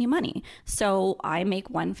going to make any money. So I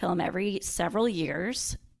make one film every several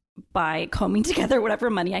years by combing together whatever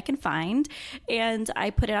money I can find, and I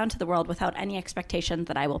put it out into the world without any expectation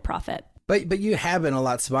that I will profit. But you have been a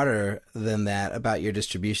lot smarter than that about your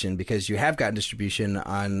distribution because you have gotten distribution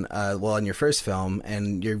on your first film,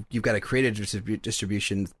 and you've got a creative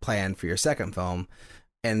distribution plan for your second film.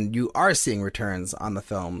 And you are seeing returns on the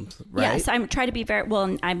film, right? Yes, I'm trying to be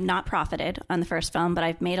I'm not profited on the first film, but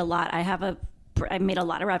I've made a lot. I made a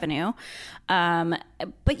lot of revenue.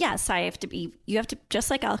 But yes, you have to, just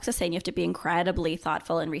like Alex is saying, you have to be incredibly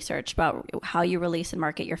thoughtful and research about how you release and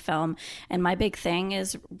market your film. And my big thing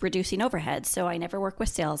is reducing overhead. So I never work with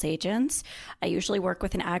sales agents. I usually work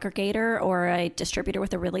with an aggregator or a distributor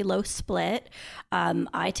with a really low split.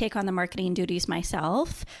 I take on the marketing duties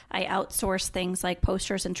myself. I outsource things like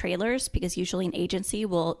posters and trailers because usually an agency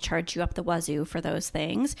will charge you up the wazoo for those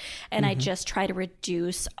things. And I just try to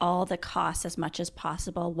reduce all the costs as much as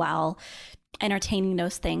possible while entertaining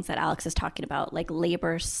those things that Alex is talking about, like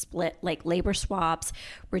labor split, like labor swaps,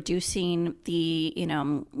 reducing the,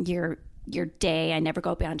 your day. I never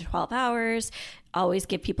go beyond 12 hours, always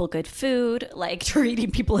give people good food,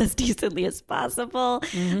 treating people as decently as possible.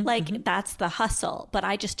 That's the hustle. But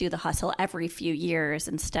I just do the hustle every few years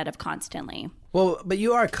instead of constantly. Well, but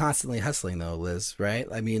you are constantly hustling though, Liz, right?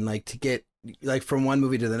 I mean, to get from one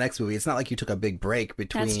movie to the next movie, it's not like you took a big break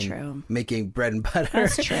between making bread and butter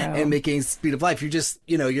and making Speed of Life. You're just,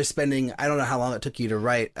 you're spending, I don't know how long it took you to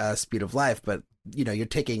write Speed of Life, but you're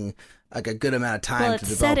taking a good amount of time to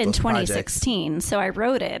develop those projects. Well, it's set in 2016, so I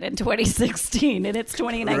wrote it in 2016, and it's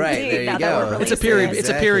 2019. Right, there you go. It's a period. It's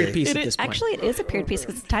a period piece at this point. Actually, it is a period piece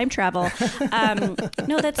because it's time travel.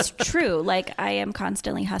 No, that's true. I am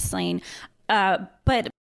constantly hustling, but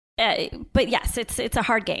yes, it's a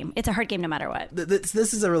hard game. It's a hard game no matter what. This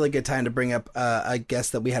is a really good time to bring up a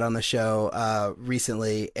guest that we had on the show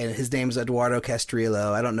recently, and his name's Eduardo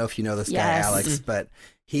Castrillo. I don't know if you know this guy, Alex, but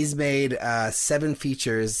he's made 7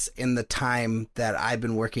 features in the time that I've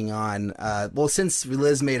been working on. Since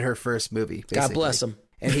Liz made her first movie, basically. God bless him.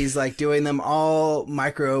 And he's doing them all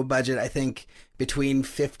micro budget. I think between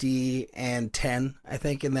 50 and 10, I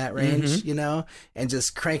think, in that range, you know, and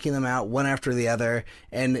just cranking them out one after the other.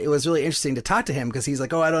 And it was really interesting to talk to him because he's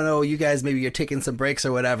like, oh, I don't know, you guys, maybe you're taking some breaks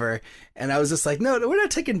or whatever. And I was just like, no, we're not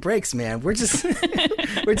taking breaks, man. We're just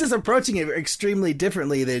we're just approaching it extremely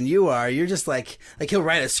differently than you are. You're just like he'll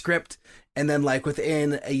write a script and then like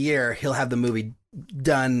within a year he'll have the movie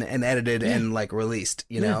done and edited and like released,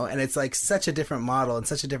 you know, and it's like such a different model and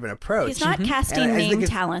such a different approach. He's not casting name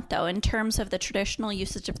talent though, in terms of the traditional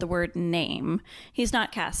usage of the word name. He's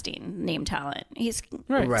not casting name talent. He's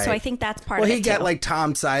right. So I think that's part of it. Well, he got like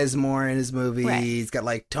Tom Sizemore in his movie. Right. He's got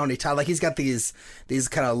like Tony Todd. Like he's got these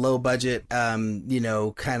kind of low budget, you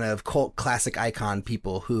know, kind of cult classic icon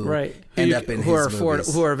people who end up in his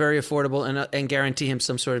movies. Who are very affordable and guarantee him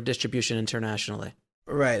some sort of distribution internationally.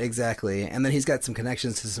 Right, exactly. And then he's got some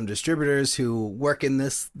connections to some distributors who work in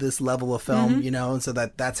this level of film, you know, and so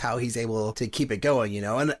that's how he's able to keep it going, you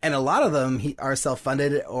know. And a lot of them are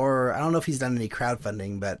self-funded, or I don't know if he's done any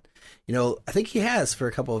crowdfunding, but, you know, I think he has for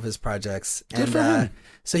a couple of his projects. Good for him.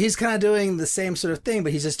 So he's kind of doing the same sort of thing,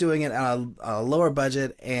 but he's just doing it on a lower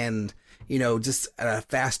budget and, you know, just at a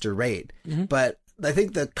faster rate. But I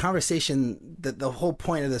think the conversation, the whole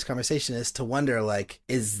point of this conversation is to wonder, like,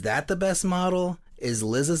 is that the best model? Is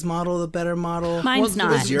Liz's model the better model? Mine's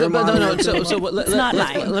not. Is your model? No. So it's not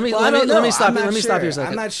mine. Let me stop you. Let me stop you a second.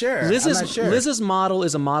 I'm not sure. Liz's model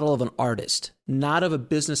is a model of an artist, not of a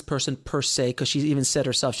business person per se, because she even said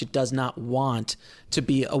herself she does not want to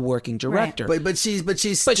be a working director. Right. But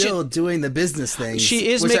she's still doing the business thing. She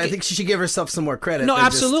is, which I think she should give herself some more credit. No,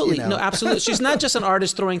 absolutely, no, absolutely. She's not just an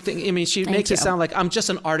artist throwing things. I mean, she makes it sound like I'm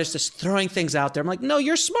just an artist just throwing things out there. I'm like, no,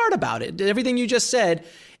 you're smart about it. Everything you just said.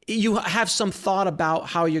 You have some thought about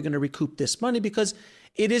how you're going to recoup this money because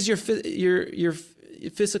it is your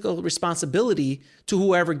physical responsibility to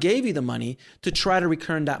whoever gave you the money to try to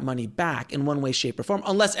return that money back in one way, shape, or form,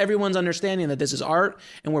 unless everyone's understanding that this is art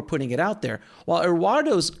and we're putting it out there. While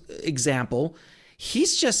Eduardo's example,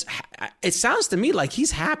 it sounds to me like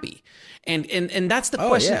he's happy. And that's the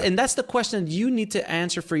question. And that's the question you need to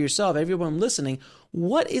answer for yourself. Everyone listening,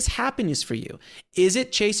 what is happiness for you? Is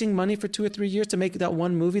it chasing money for 2 or 3 years to make that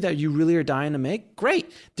one movie that you really are dying to make?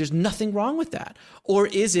 Great. There's nothing wrong with that. Or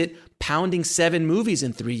is it pounding 7 movies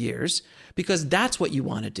in 3 years because that's what you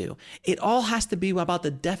want to do? It all has to be about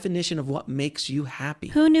the definition of what makes you happy.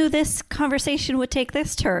 Who knew this conversation would take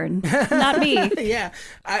this turn? Not me. Yeah.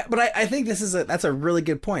 But I think that's a really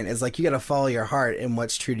good point. It's like you got to follow your heart and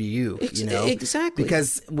what's true to you, you know? Exactly.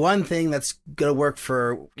 Because one thing that's going to work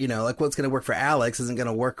for, you know, like what's going to work for Alex isn't going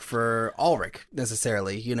to work for Alrik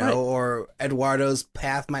necessarily, you know, or Eduardo's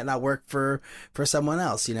path might not work for someone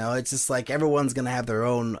else, you know? It's just like everyone's going to have their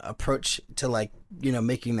own approach to like, you know,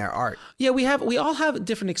 making their art. Yeah, we all have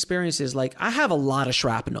different experiences. Like I have a lot of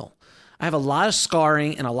shrapnel. I have a lot of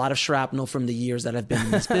scarring and a lot of shrapnel from the years that I've been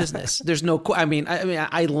in this business. There's no,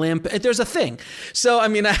 I limp. There's a thing. So, I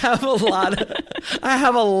mean, I have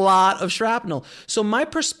a lot of shrapnel. So my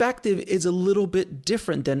perspective is a little bit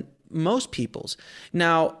different than most people's.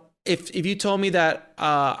 Now, if you told me that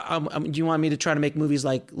you want me to try to make movies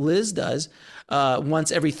like Liz does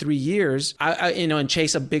once every 3 years, and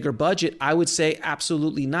chase a bigger budget, I would say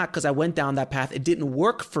absolutely not, because I went down that path. It didn't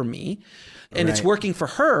work for me. And it's working for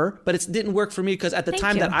her, but it didn't work for me because at the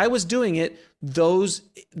time that I was doing it, those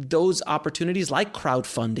opportunities like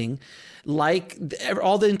crowdfunding, like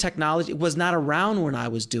all the technology was not around when I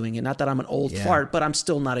was doing it. Not that I'm an old fart, but I'm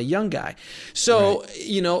still not a young guy. So,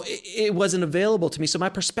 you know, it wasn't available to me. So my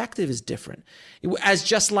perspective is different. As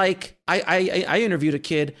just like I interviewed a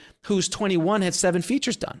kid who's 21, had 7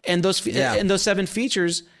 features done. And those 7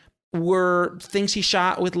 features were things he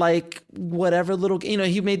shot with like whatever little, you know,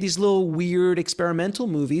 he made these little weird experimental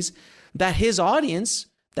movies that his audience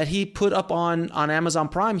that he put up on Amazon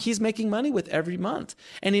Prime, he's making money with every month.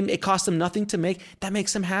 And it cost him nothing to make. That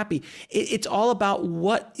makes him happy. It's all about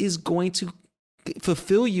what is going to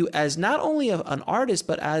fulfill you as not only an artist,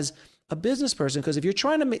 but as a business person. Because if you're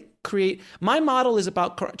trying to create, my model is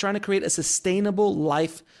about trying to create a sustainable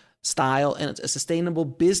lifestyle and a sustainable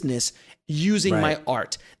business using my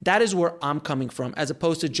art. That is where I'm coming from, as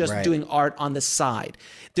opposed to just doing art on the side.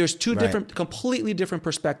 There's two completely different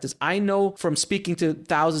perspectives. I know from speaking to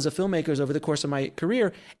thousands of filmmakers over the course of my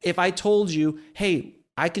career, if I told you, hey,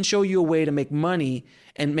 I can show you a way to make money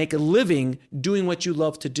and make a living doing what you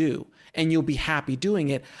love to do, and you'll be happy doing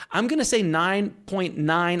it, I'm going to say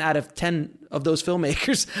 9.9 out of 10 of those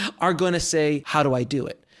filmmakers are going to say, how do I do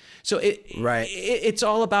it? So it's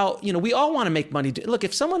all about, you know, we all want to make money. Look,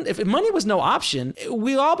 if money was no option,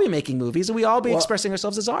 we all be making movies and we all be expressing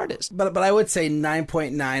ourselves as artists. But I would say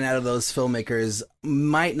 9.9 out of those filmmakers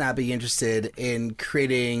might not be interested in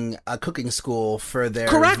creating a cooking school for their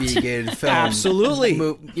Correct. vegan film. Absolutely.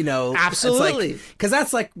 Absolutely. Because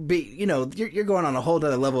that's like, you're going on a whole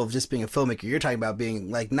other level of just being a filmmaker. You're talking about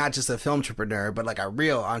being like not just a filmtrepreneur, but like a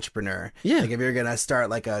real entrepreneur. Yeah. Like if you're going to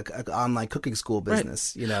start like a online cooking school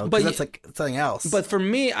business, But that's like something else. But for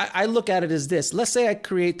me, I look at it as this. Let's say I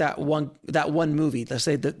create that one movie. Let's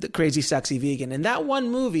say the Crazy Sexy Vegan. And that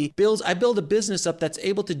one movie I build a business up that's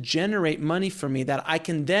able to generate money for me that I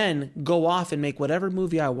can then go off and make whatever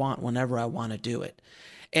movie I want whenever I want to do it.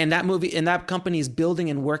 And that movie and that company is building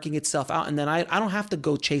and working itself out. And then I don't have to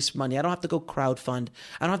go chase money. I don't have to go crowdfund.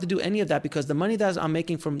 I don't have to do any of that because the money that I'm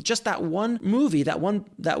making from just that one movie, that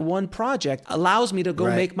one project allows me to go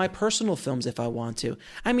make my personal films if I want to.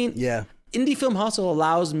 I mean, Indie Film Hustle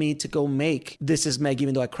allows me to go make This Is Meg,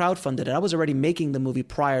 even though I crowdfunded it. I was already making the movie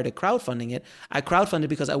prior to crowdfunding it. I crowdfunded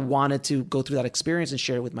because I wanted to go through that experience and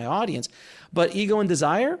share it with my audience. But Ego and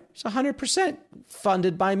Desire is 100%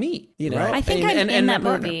 funded by me. I think I'm in that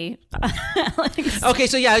movie. Okay,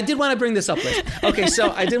 so I did want to bring this up, Liz. Okay,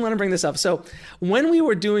 so I did want to bring this up. So when we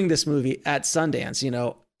were doing this movie at Sundance,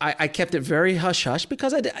 I kept it very hush-hush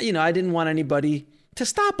because I didn't want anybody to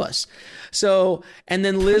stop us. So, and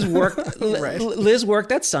then Liz worked, Liz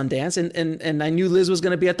worked at Sundance and I knew Liz was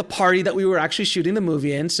going to be at the party that we were actually shooting the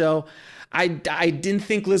movie in. So I didn't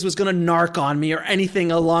think Liz was going to narc on me or anything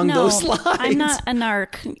along those lines. I'm not a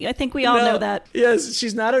narc. I think we all know that. Yes,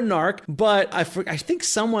 she's not a narc, but I think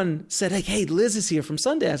someone said, like, hey, Liz is here from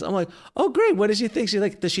Sundance. I'm like, oh, great. What does she think? She's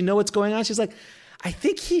like, does she know what's going on? She's like, I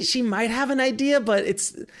think she might have an idea, but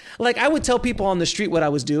it's like I would tell people on the street what I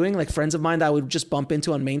was doing, like friends of mine that I would just bump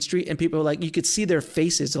into on Main Street, and people were like, you could see their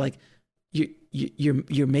faces, like,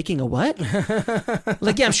 you're making a what?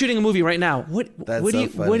 Like, yeah, I'm shooting a movie right now. What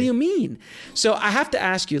do you mean? So I have to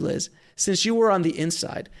ask you, Liz, since you were on the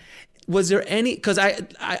inside, was there any? Because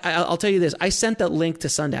I'll tell you this, I sent that link to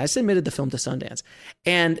Sundance. I submitted the film to Sundance,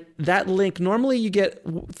 and that link normally you get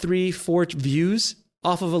 3-4 views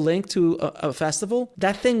off of a link to a festival.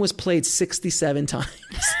 That thing was played 67 times.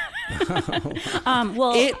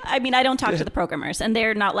 I mean, I don't talk to the programmers and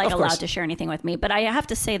they're not allowed to share anything with me, but I have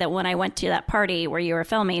to say that when I went to that party where you were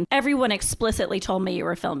filming, everyone explicitly told me you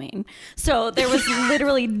were filming. So there was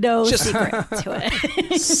literally no secret to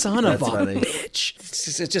it. Son of a bitch.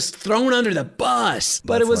 It's just thrown under the bus.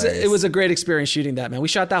 But it was a great experience shooting that, man. We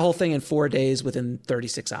shot that whole thing in 4 days within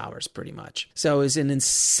 36 hours pretty much. So it was an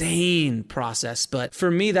insane process. But for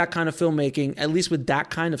me, that kind of filmmaking, at least with that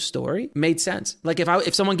kind of story, made sense. Like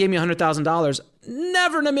if someone gave me $100,000,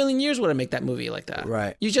 never in a million years would I make that movie like that.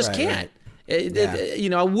 Right. You just can't.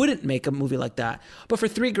 Right. I wouldn't make a movie like that. But for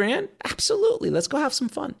 $3,000, absolutely. Let's go have some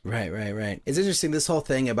fun. Right. It's interesting, this whole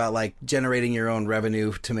thing about like generating your own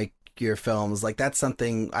revenue to make your films. Like that's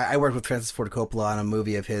something I worked with Francis Ford Coppola on a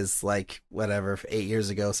movie of his, like 8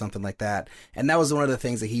 years ago, something like that. And that was one of the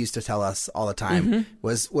things that he used to tell us all the time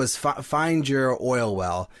was find your oil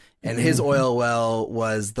well. And his oil well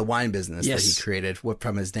was the wine business that he created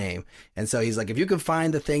from his name. And so he's like, if you can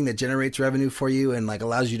find the thing that generates revenue for you and like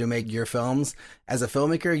allows you to make your films as a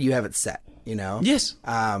filmmaker, you have it set, Yes.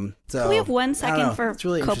 So can we have 1 second for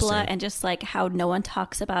really Coppola and just like how no one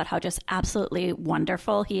talks about how just absolutely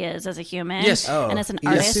wonderful he is as a human and as an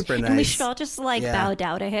artist. Super nice. And we should all just bow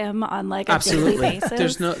down to him on like a daily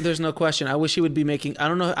basis. There's no question. I wish he would be making. I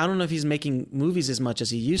don't know if he's making movies as much as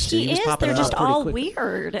he used to. He is. Was They're just all quickly.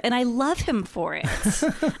 Weird, and I love him for it.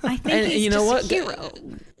 I think he's a hero.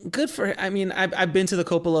 Good for him. I mean, I've been to the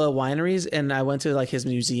Coppola wineries and I went to like his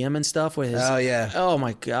museum and stuff with his. Oh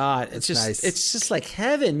my God. It's just nice. It's just like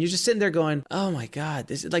heaven. You're just sitting there going, oh my God.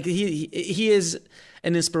 This like he is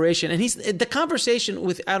an inspiration. And he's the conversation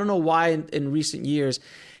with, I don't know why in recent years,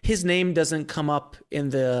 his name doesn't come up in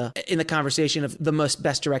the conversation of the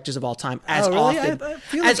best directors of all time as often. I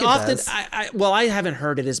feel like I haven't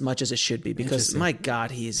heard it as much as it should be because my God,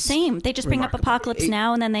 he's same. They just bring up Apocalypse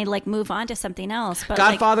Now and then they like move on to something else. But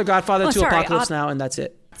Godfather 2, Apocalypse Now, and that's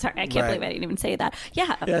it. Sorry, I can't believe I didn't even say that.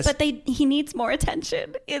 Yeah, but he needs more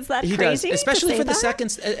attention. Is that he crazy? Does, especially for the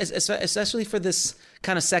second, especially for this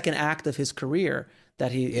kind of second act of his career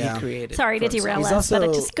that he created. Sorry to derail us,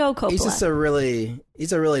 but just go Coppola. He's just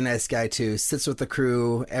he's a really nice guy too. Sits with the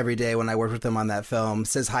crew every day when I worked with him on that film.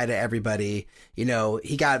 Says hi to everybody.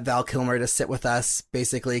 He got Val Kilmer to sit with us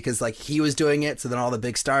basically because like he was doing it, so then all the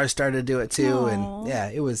big stars started to do it too. Aww.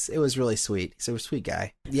 And it was really sweet. He's a sweet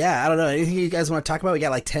guy. Yeah, I don't know. Anything you guys want to talk about? We got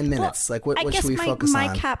like 10 minutes. Like what should we focus on?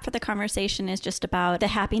 My cap for the conversation is just about the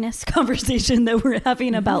happiness conversation that we're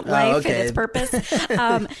having about life and its purpose.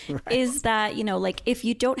 Is that like if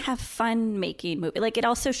you don't have fun making movie, like it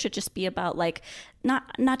also should just be about like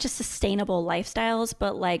not just sustainable lifestyles,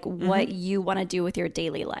 but like what you want to do with your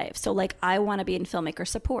daily life. So like I want to be in filmmaker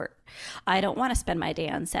support. I don't want to spend my day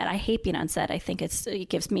on set. I hate being on set. I think it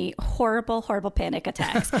gives me horrible panic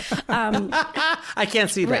attacks. I can't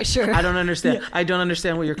see that. Right, sure. I don't understand. Yeah. I don't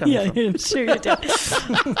understand where you're coming from. I'm sure you do.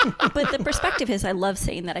 But the perspective is I love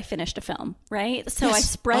saying that I finished a film, right? So I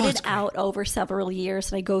spread it out over several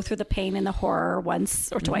years, and I go through the pain and the horror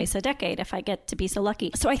once or twice a decade if I get to be so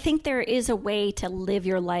lucky. So I think there is a way to live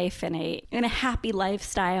your life in a happy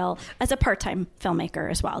lifestyle as a part-time filmmaker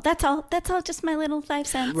as well. That's all just my little 5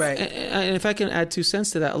 cents. Right. And if I can add 2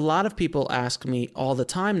 cents to that, a lot of people ask me all the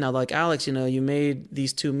time now, like, Alex, you made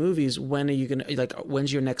these 2 movies. When are you going to, like,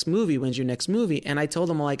 when's your next movie? When's your next movie? And I told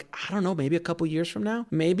them, like, I don't know, maybe a couple years from now,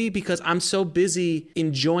 maybe, because I'm so busy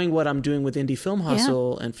enjoying what I'm doing with Indie Film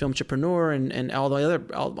Hustle and Filmtrepreneur and all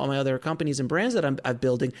my other companies and brands that I'm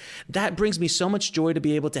building. That brings me so much joy to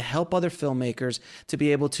be able to help other filmmakers, to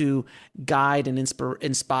be able to guide and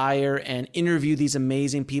inspire and interview these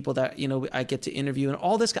amazing people that, I get to interview and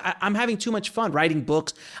all this. I'm having too much fun writing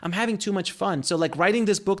books. I'm having too much fun. So like writing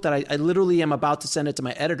this book that I literally am about to send it to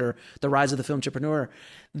my editor, The Rise of the Filmtrepreneur,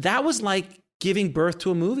 that was like giving birth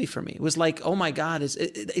to a movie for me. It was like, oh my God,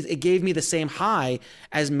 it gave me the same high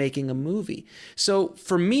as making a movie. So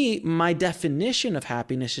for me, my definition of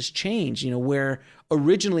happiness has changed, where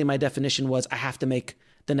originally my definition was I have to make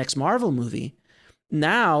the next Marvel movie.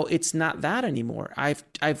 Now it's not that anymore. I've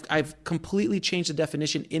completely changed the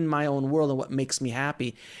definition in my own world and what makes me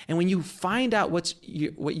happy. And when you find out what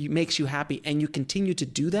makes you happy and you continue to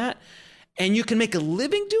do that, and you can make a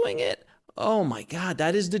living doing it, oh my God,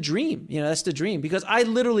 that is the dream. That's the dream, because I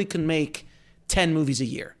literally can make 10 movies a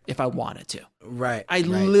year if I wanted to. Right. I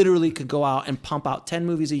literally could go out and pump out 10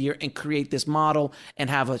 movies a year and create this model and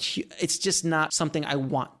have it's just not something I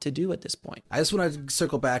want to do at this point. I just want to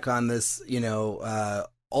circle back on this,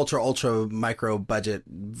 ultra micro budget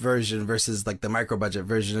version versus like the micro budget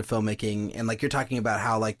version of filmmaking. And like you're talking about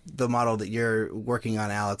how like the model that you're working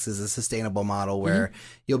on, Alex, is a sustainable model where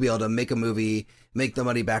you'll be able to make a movie, make the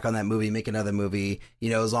money back on that movie, make another movie,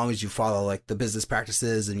 as long as you follow like the business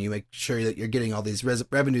practices and you make sure that you're getting all these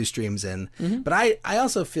revenue streams in. But I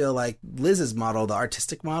also feel like Liz's model, the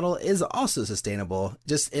artistic model, is also sustainable,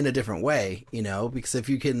 just in a different way, because if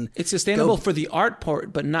you can... It's sustainable for the art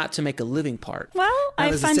part, but not to make a living part. Well,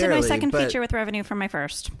 I funded my second feature with revenue from my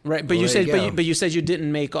first. Right, but you said you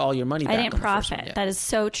didn't make all your money back. I didn't profit. That is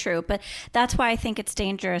so true. But that's why I think it's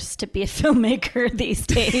dangerous to be a filmmaker these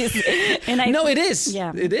days. No, it is.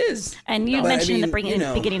 Yeah. It is. And you mentioned in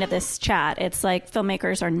the beginning of this chat, it's like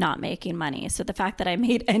filmmakers are not making money. So the fact that I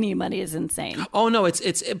made any money is insane. Oh no,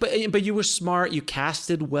 but you were smart. You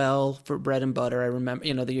casted well for Bread and Butter. I remember,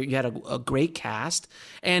 you had a great cast,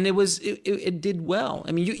 and it did well.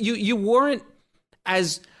 I mean, you weren't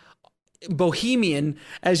as bohemian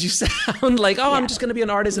as you sound, like, I'm just going to be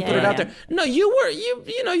an artist and put it out there. No, you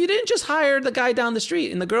didn't just hire the guy down the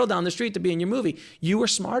street and the girl down the street to be in your movie. You were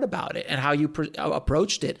smart about it and how you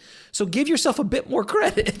approached it. So give yourself a bit more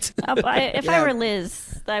credit. If I were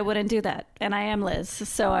Liz, I wouldn't do that. And I am Liz,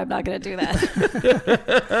 so I'm not going to do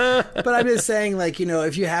that. But I'm just saying, like,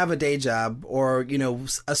 if you have a day job or,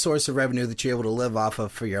 a source of revenue that you're able to live off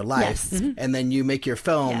of for your life, and then you make your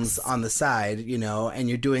films on the side, and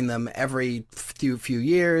you're doing them every few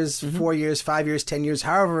years, 4 years, 5 years, 10 years,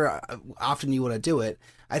 however often you want to do it,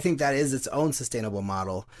 I think that is its own sustainable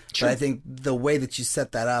model. Sure. But I think the way that you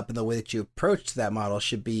set that up and the way that you approach that model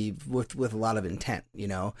should be with a lot of intent,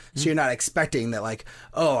 So you're not expecting that, like,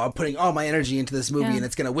 I'm putting all my energy into this movie and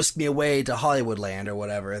it's going to whisk me away to Hollywood land or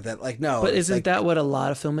whatever. That, like, no. But isn't that what a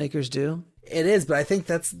lot of filmmakers do? It is, but I think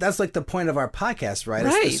that's like the point of our podcast, right?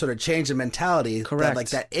 Right. It's to sort of change the mentality.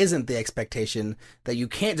 Correct. That isn't the expectation, that you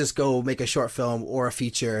can't just go make a short film or a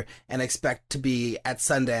feature and expect to be at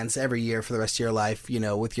Sundance every year for the rest of your life,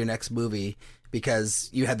 with your next movie, because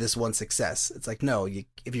you had this one success. It's like, no,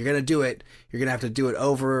 if you're going to do it, you're going to have to do it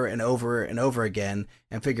over and over and over again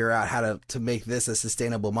and figure out how to make this a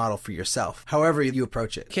sustainable model for yourself, however you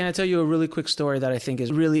approach it. Can I tell you a really quick story that I think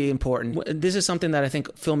is really important? This is something that I think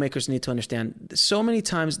filmmakers need to understand. So many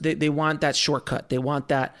times they want that shortcut. They want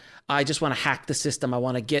that, I just want to hack the system. I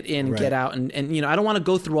want to get in and get out. And I don't want to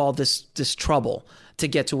go through all this trouble to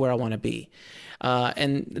get to where I want to be.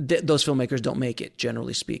 And those filmmakers don't make it,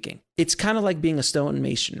 generally speaking. It's kind of like being a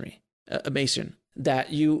mason,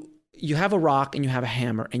 that you have a rock and you have a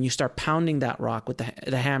hammer and you start pounding that rock with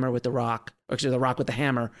the hammer with the rock, or actually the rock with the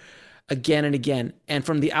hammer, again and again. And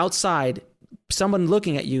from the outside, someone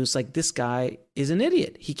looking at you is like, this guy is an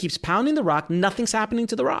idiot. He keeps pounding the rock. Nothing's happening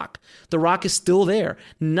to the rock. The rock is still there.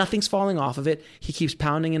 Nothing's falling off of it. He keeps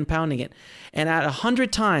pounding and pounding it. And at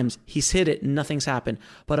 100 times, he's hit it and nothing's happened.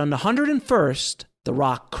 But on the 101st, the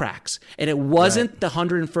rock cracks. And it wasn't the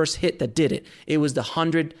 101st hit that did it. It was the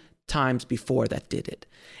 100 times before that did it.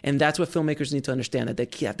 And that's what filmmakers need to understand, that they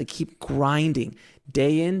have to keep grinding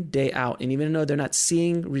day in, day out. And even though they're not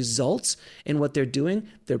seeing results in what they're doing,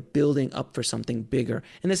 they're building up for something bigger.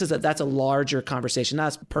 And that's a larger conversation,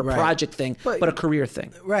 not a project thing, but a career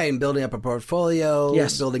thing. Right. And building up a portfolio,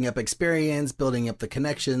 yes. Building up experience, building up the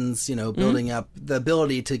connections, building up the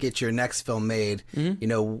ability to get your next film made,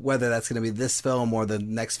 whether that's going to be this film or the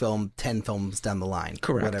next film 10 films down the line.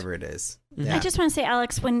 Correct. Whatever it is. Yeah. I just want to say,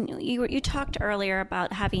 Alex, when you talked earlier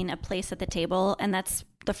about having a place at the table, and that's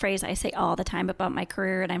the phrase I say all the time about my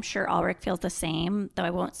career, and I'm sure Alrik feels the same, though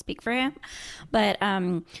I won't speak for him. But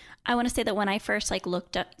I want to say that when I first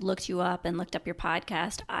looked you up and looked up your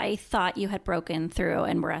podcast, I thought you had broken through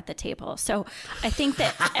and were at the table. So I think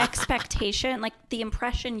that expectation, like the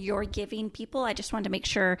impression you're giving people, I just wanted to make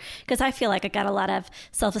sure, because I feel like I got a lot of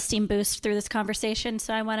self-esteem boost through this conversation.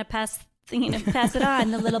 So I want to pass it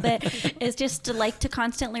on a little bit, is just to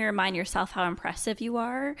constantly remind yourself how impressive you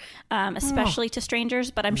are, especially to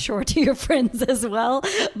strangers, but I'm sure to your friends as well.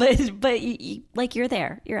 But you're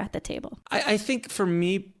there, you're at the table. I think for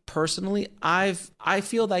me personally, I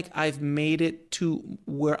feel like I've made it to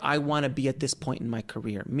where I want to be at this point in my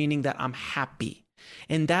career, meaning that I'm happy.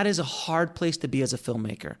 And that is a hard place to be as a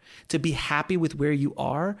filmmaker. To be happy with where you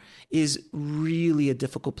are is really a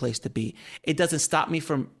difficult place to be. It doesn't stop me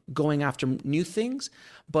from going after new things,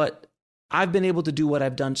 but I've been able to do what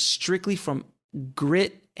I've done strictly from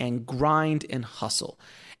grit and grind and hustle.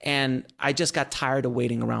 And I just got tired of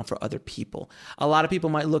waiting around for other people. A lot of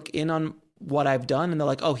people might look in on what I've done and they're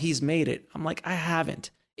like, oh, he's made it. I'm like, I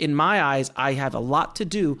haven't. In my eyes, I have a lot to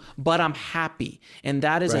do, but I'm happy. And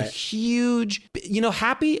that is a huge,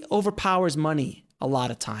 happy overpowers money a lot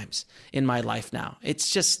of times in my life now. That's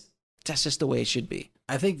just the way it should be.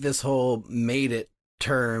 I think this whole made it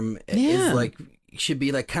term is should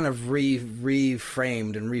be kind of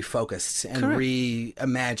reframed and refocused and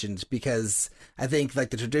reimagined, because I think the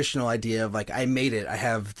traditional idea of I made it, I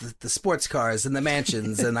have the sports cars and the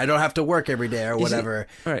mansions and I don't have to work every day or whatever.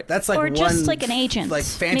 Right. That's or just an agent,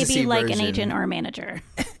 fantasy maybe version. An agent or a manager.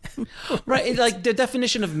 Right. The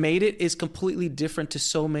definition of made it is completely different to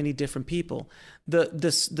so many different people.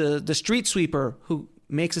 The street sweeper who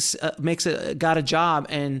got a job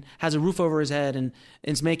and has a roof over his head and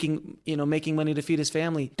is making money to feed his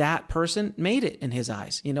family. That person made it in his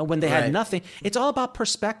eyes. When they had nothing. It's all about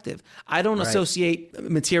perspective. I don't associate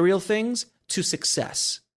material things to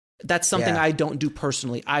success. That's something I don't do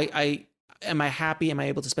personally. Am I happy? Am I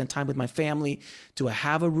able to spend time with my family? Do I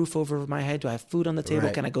have a roof over my head? Do I have food on the table?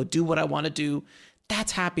 Can I go do what I want to do?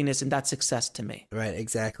 That's happiness and that's success to me. Right,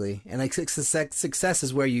 exactly. And success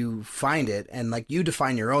is where you find it, and you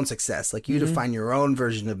define your own success. You define your own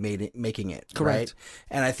version of making it. Correct. Right?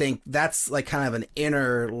 And I think that's kind of an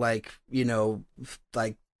inner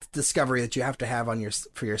discovery that you have to have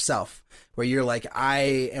for yourself, where you're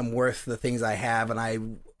I am worth the things I have, and I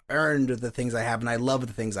earned the things I have, and I love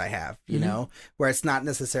the things I have. Where it's not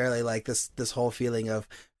necessarily this whole feeling of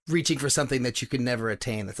reaching for something that you can never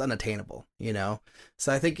attain, that's unattainable,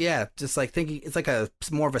 So I think, just thinking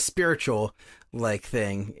it's more of a spiritual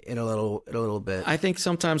thing in a little bit. I think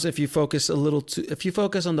sometimes if you focus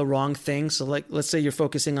on the wrong things, so let's say you're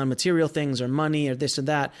focusing on material things or money or this or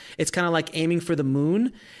that, it's kind of like aiming for the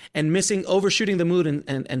moon and overshooting the moon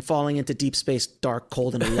and falling into deep space, dark,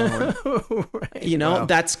 cold, and alone. Wow.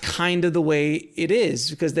 That's kind of the way it is,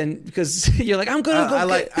 because you're like, I'm gonna go.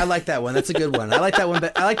 I like that one. That's a good one. I like that one.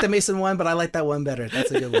 I like the Mason one, but I like that one better.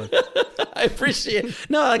 That's a good one. I appreciate it.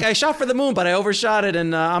 No, I shot for the moon, but I overshot it,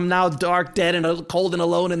 and I'm now dark, dead, and cold and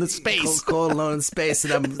alone in the space. Cold alone in space,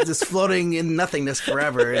 and I'm just floating in nothingness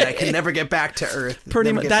forever, and I can never get back to Earth.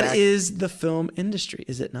 Pretty much, that is the film industry,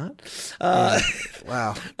 is it not?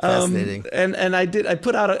 Wow, fascinating. And I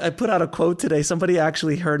put out a quote today. Somebody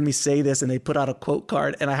actually heard me say this, and they put out a quote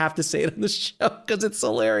card, and I have to say it on the show because it's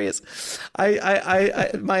hilarious.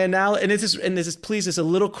 My analogy, and this is please, it's a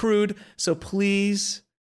little crude, so please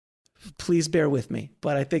bear with me,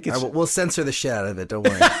 but I think we'll censor the shit out of it. Don't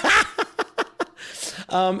worry.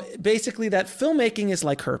 Basically, that filmmaking is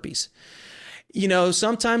like herpes.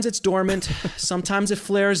 Sometimes it's dormant, sometimes it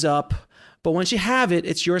flares up, but once you have it,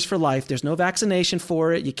 it's yours for life. There's no vaccination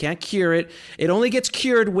for it. You can't cure it. It only gets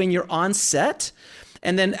cured when you're on set.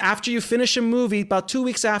 And then after you finish a movie, about 2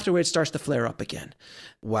 weeks afterwards, it starts to flare up again.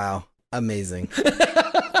 Wow. Amazing.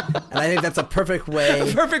 And I think that's a perfect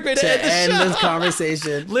way to end this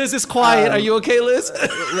conversation. Liz is quiet. Are you okay, Liz?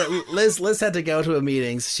 Liz had to go to a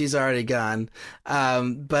meeting. So she's already gone.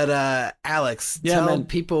 But Alex, tell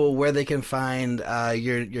people where they can find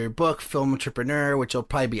your book, Filmtrepreneur, which will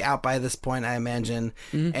probably be out by this point, I imagine.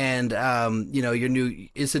 Mm-hmm. And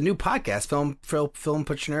it's a new podcast.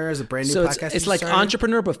 Filmtrepreneur is a brand new podcast. It's like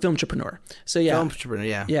entrepreneur, but filmtrepreneur. So yeah, Filmtrepreneur.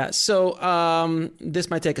 Yeah. Yeah. So this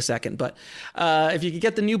might take a second, but if you could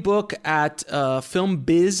get the new book at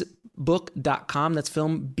filmbizbook.com, that's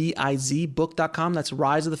filmbizbook.com. That's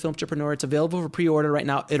Rise of the Filmtrepreneur. It's available for pre-order right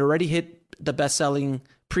now. It already hit the best-selling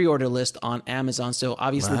pre-order list on Amazon. So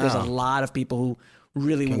obviously there's a lot of people who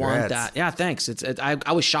really want that. Yeah, thanks.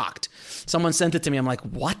 I was shocked. Someone sent it to me. I'm like,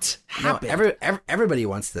 what happened? No, everybody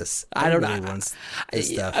wants this. Everybody wants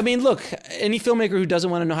this stuff. I mean, look, any filmmaker who doesn't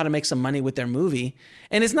want to know how to make some money with their movie,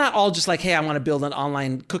 and it's not all just like, hey, I want to build an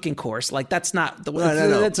online cooking course. Like, that's not the way.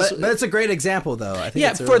 No. But it's a great example, though. I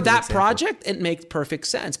think for that project, it makes perfect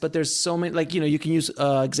sense. But there's so many, like, you can use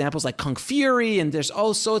examples like Kung Fury, and there's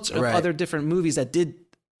all sorts of other different movies that did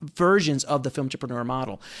versions of the Filmtrepreneur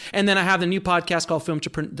model. And then I have the new podcast called the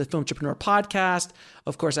Filmtrepreneur Podcast.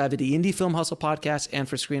 Of course, I have the Indie Film Hustle Podcast, and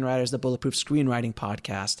for screenwriters, the Bulletproof Screenwriting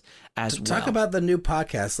Podcast as well. Talk about the new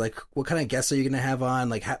podcast. Like, what kind of guests are you going to have on?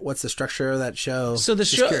 Like, what's the structure of that show? So the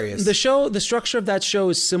structure of that show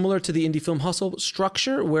is similar to the Indie Film Hustle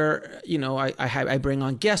structure, where I bring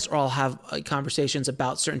on guests, or I'll have conversations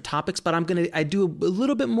about certain topics. But I do a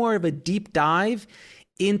little bit more of a deep dive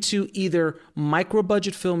into either micro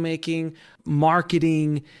budget filmmaking,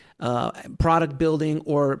 marketing, product building,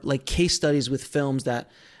 or like case studies with films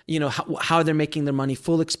that, how they're making their money,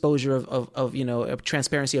 full exposure of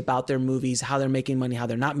transparency about their movies, how they're making money, how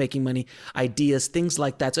they're not making money, ideas, things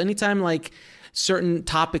like that. So anytime like certain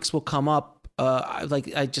topics will come up,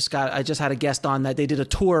 I just had a guest on that they did a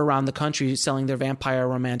tour around the country selling their vampire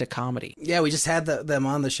romantic comedy. Yeah, we just had them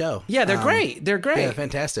on the show. Yeah, they're great. They're great. Yeah,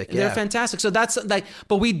 fantastic. They're fantastic. So that's like,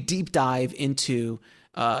 but we deep dive into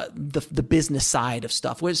the business side of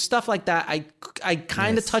stuff. Where stuff like that, I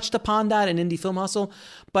kind of touched upon that in Indie Film Hustle,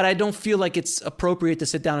 but I don't feel like it's appropriate to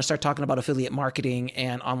sit down and start talking about affiliate marketing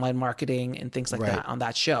and online marketing and things like that on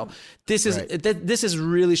that show. This is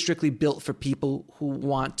really strictly built for people who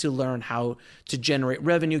want to learn how to generate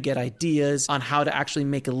revenue, get ideas on how to actually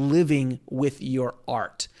make a living with your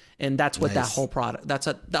art. And that's what that whole product,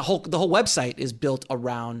 the whole website is built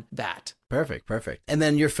around that. Perfect. And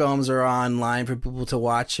then your films are online for people to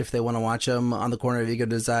watch if they want to watch them on the corner of Ego and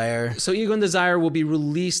Desire. So Ego and Desire will be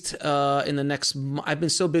released in the next. I've been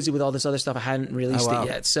so busy with all this other stuff, I hadn't released it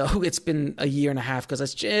yet. So it's been a year and a half because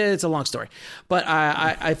it's a long story. But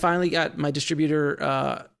I finally got my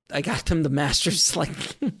distributor. I got them the masters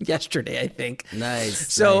like yesterday, I think.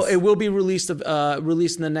 Nice. So it will be released in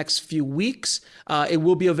the next few weeks. It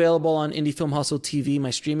will be available on Indie Film Hustle TV, my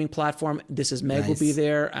streaming platform. This Is Meg will be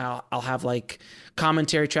there. I'll have like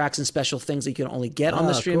commentary tracks and special things that you can only get on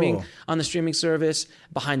the streaming service,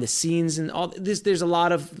 behind the scenes and all this. There's a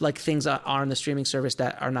lot of like things that are on the streaming service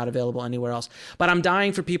that are not available anywhere else. But I'm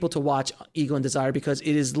dying for people to watch Ego and Desire because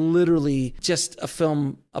it is literally just a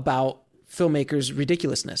film about filmmakers'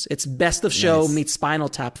 ridiculousness. It's best of show meets Spinal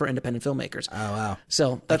Tap for independent filmmakers. Oh wow!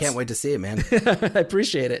 So I can't wait to see it, man. I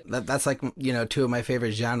appreciate it. That's like two of my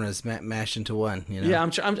favorite genres mashed into one. Yeah,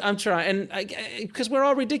 I'm trying, and because we're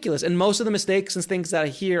all ridiculous, and most of the mistakes and things that I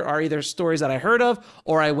hear are either stories that I heard of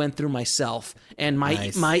or I went through myself, and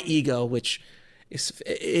my ego, which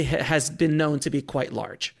it has been known to be quite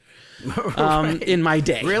large. In my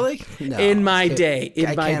day. Really? No. In my day.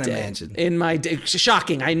 I can't imagine. In my day.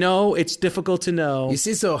 Shocking. I know. It's difficult to know. You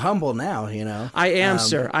seem so humble now, I am,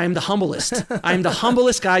 sir. I am the humblest. I'm the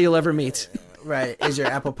humblest guy you'll ever meet. Right. Is your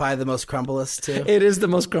apple pie the most crumblest too? It is the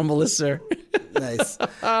most crumblest, sir. Nice. All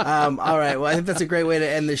right. Well, I think that's a great way to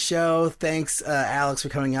end the show. Thanks, Alex, for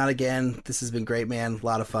coming on again. This has been great, man. A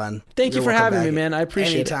lot of fun. Thank you for having me, man. I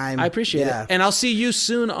appreciate it. Anytime. I appreciate it. And I'll see you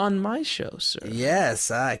soon on my show, sir.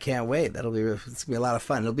 Yes. I can't wait. It's going to be a lot of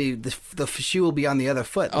fun. It'll be the shoe will be on the other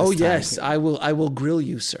foot. Oh, yes. I will grill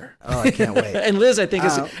you, sir. Oh, I can't wait. And Liz, I think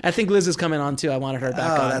Liz is coming on too. I wanted her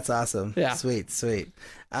back on. Oh, that's awesome. Yeah. Sweet. So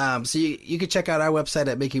you can check out our website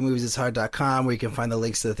at makingmoviesishard.com, where you can find the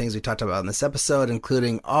links to the things we talked about in this episode,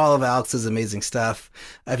 including all of Alex's amazing stuff.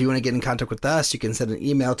 If you want to get in contact with us, you can send an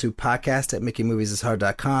email to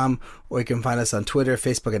podcast@makingmoviesishard.com, or you can find us on Twitter,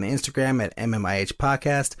 Facebook, and Instagram at MMIH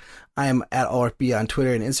Podcast. I am at AlrikB on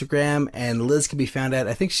Twitter and Instagram, and Liz can be found at,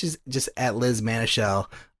 I think she's just at Liz Manischel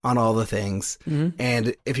on all the things. Mm-hmm.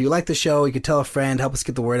 And if you like the show, you could tell a friend, help us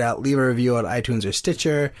get the word out, leave a review on iTunes or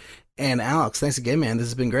Stitcher. And Alex, thanks again, man. This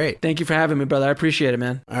has been great. Thank you for having me, brother. I appreciate it,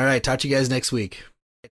 man. All right. Talk to you guys next week.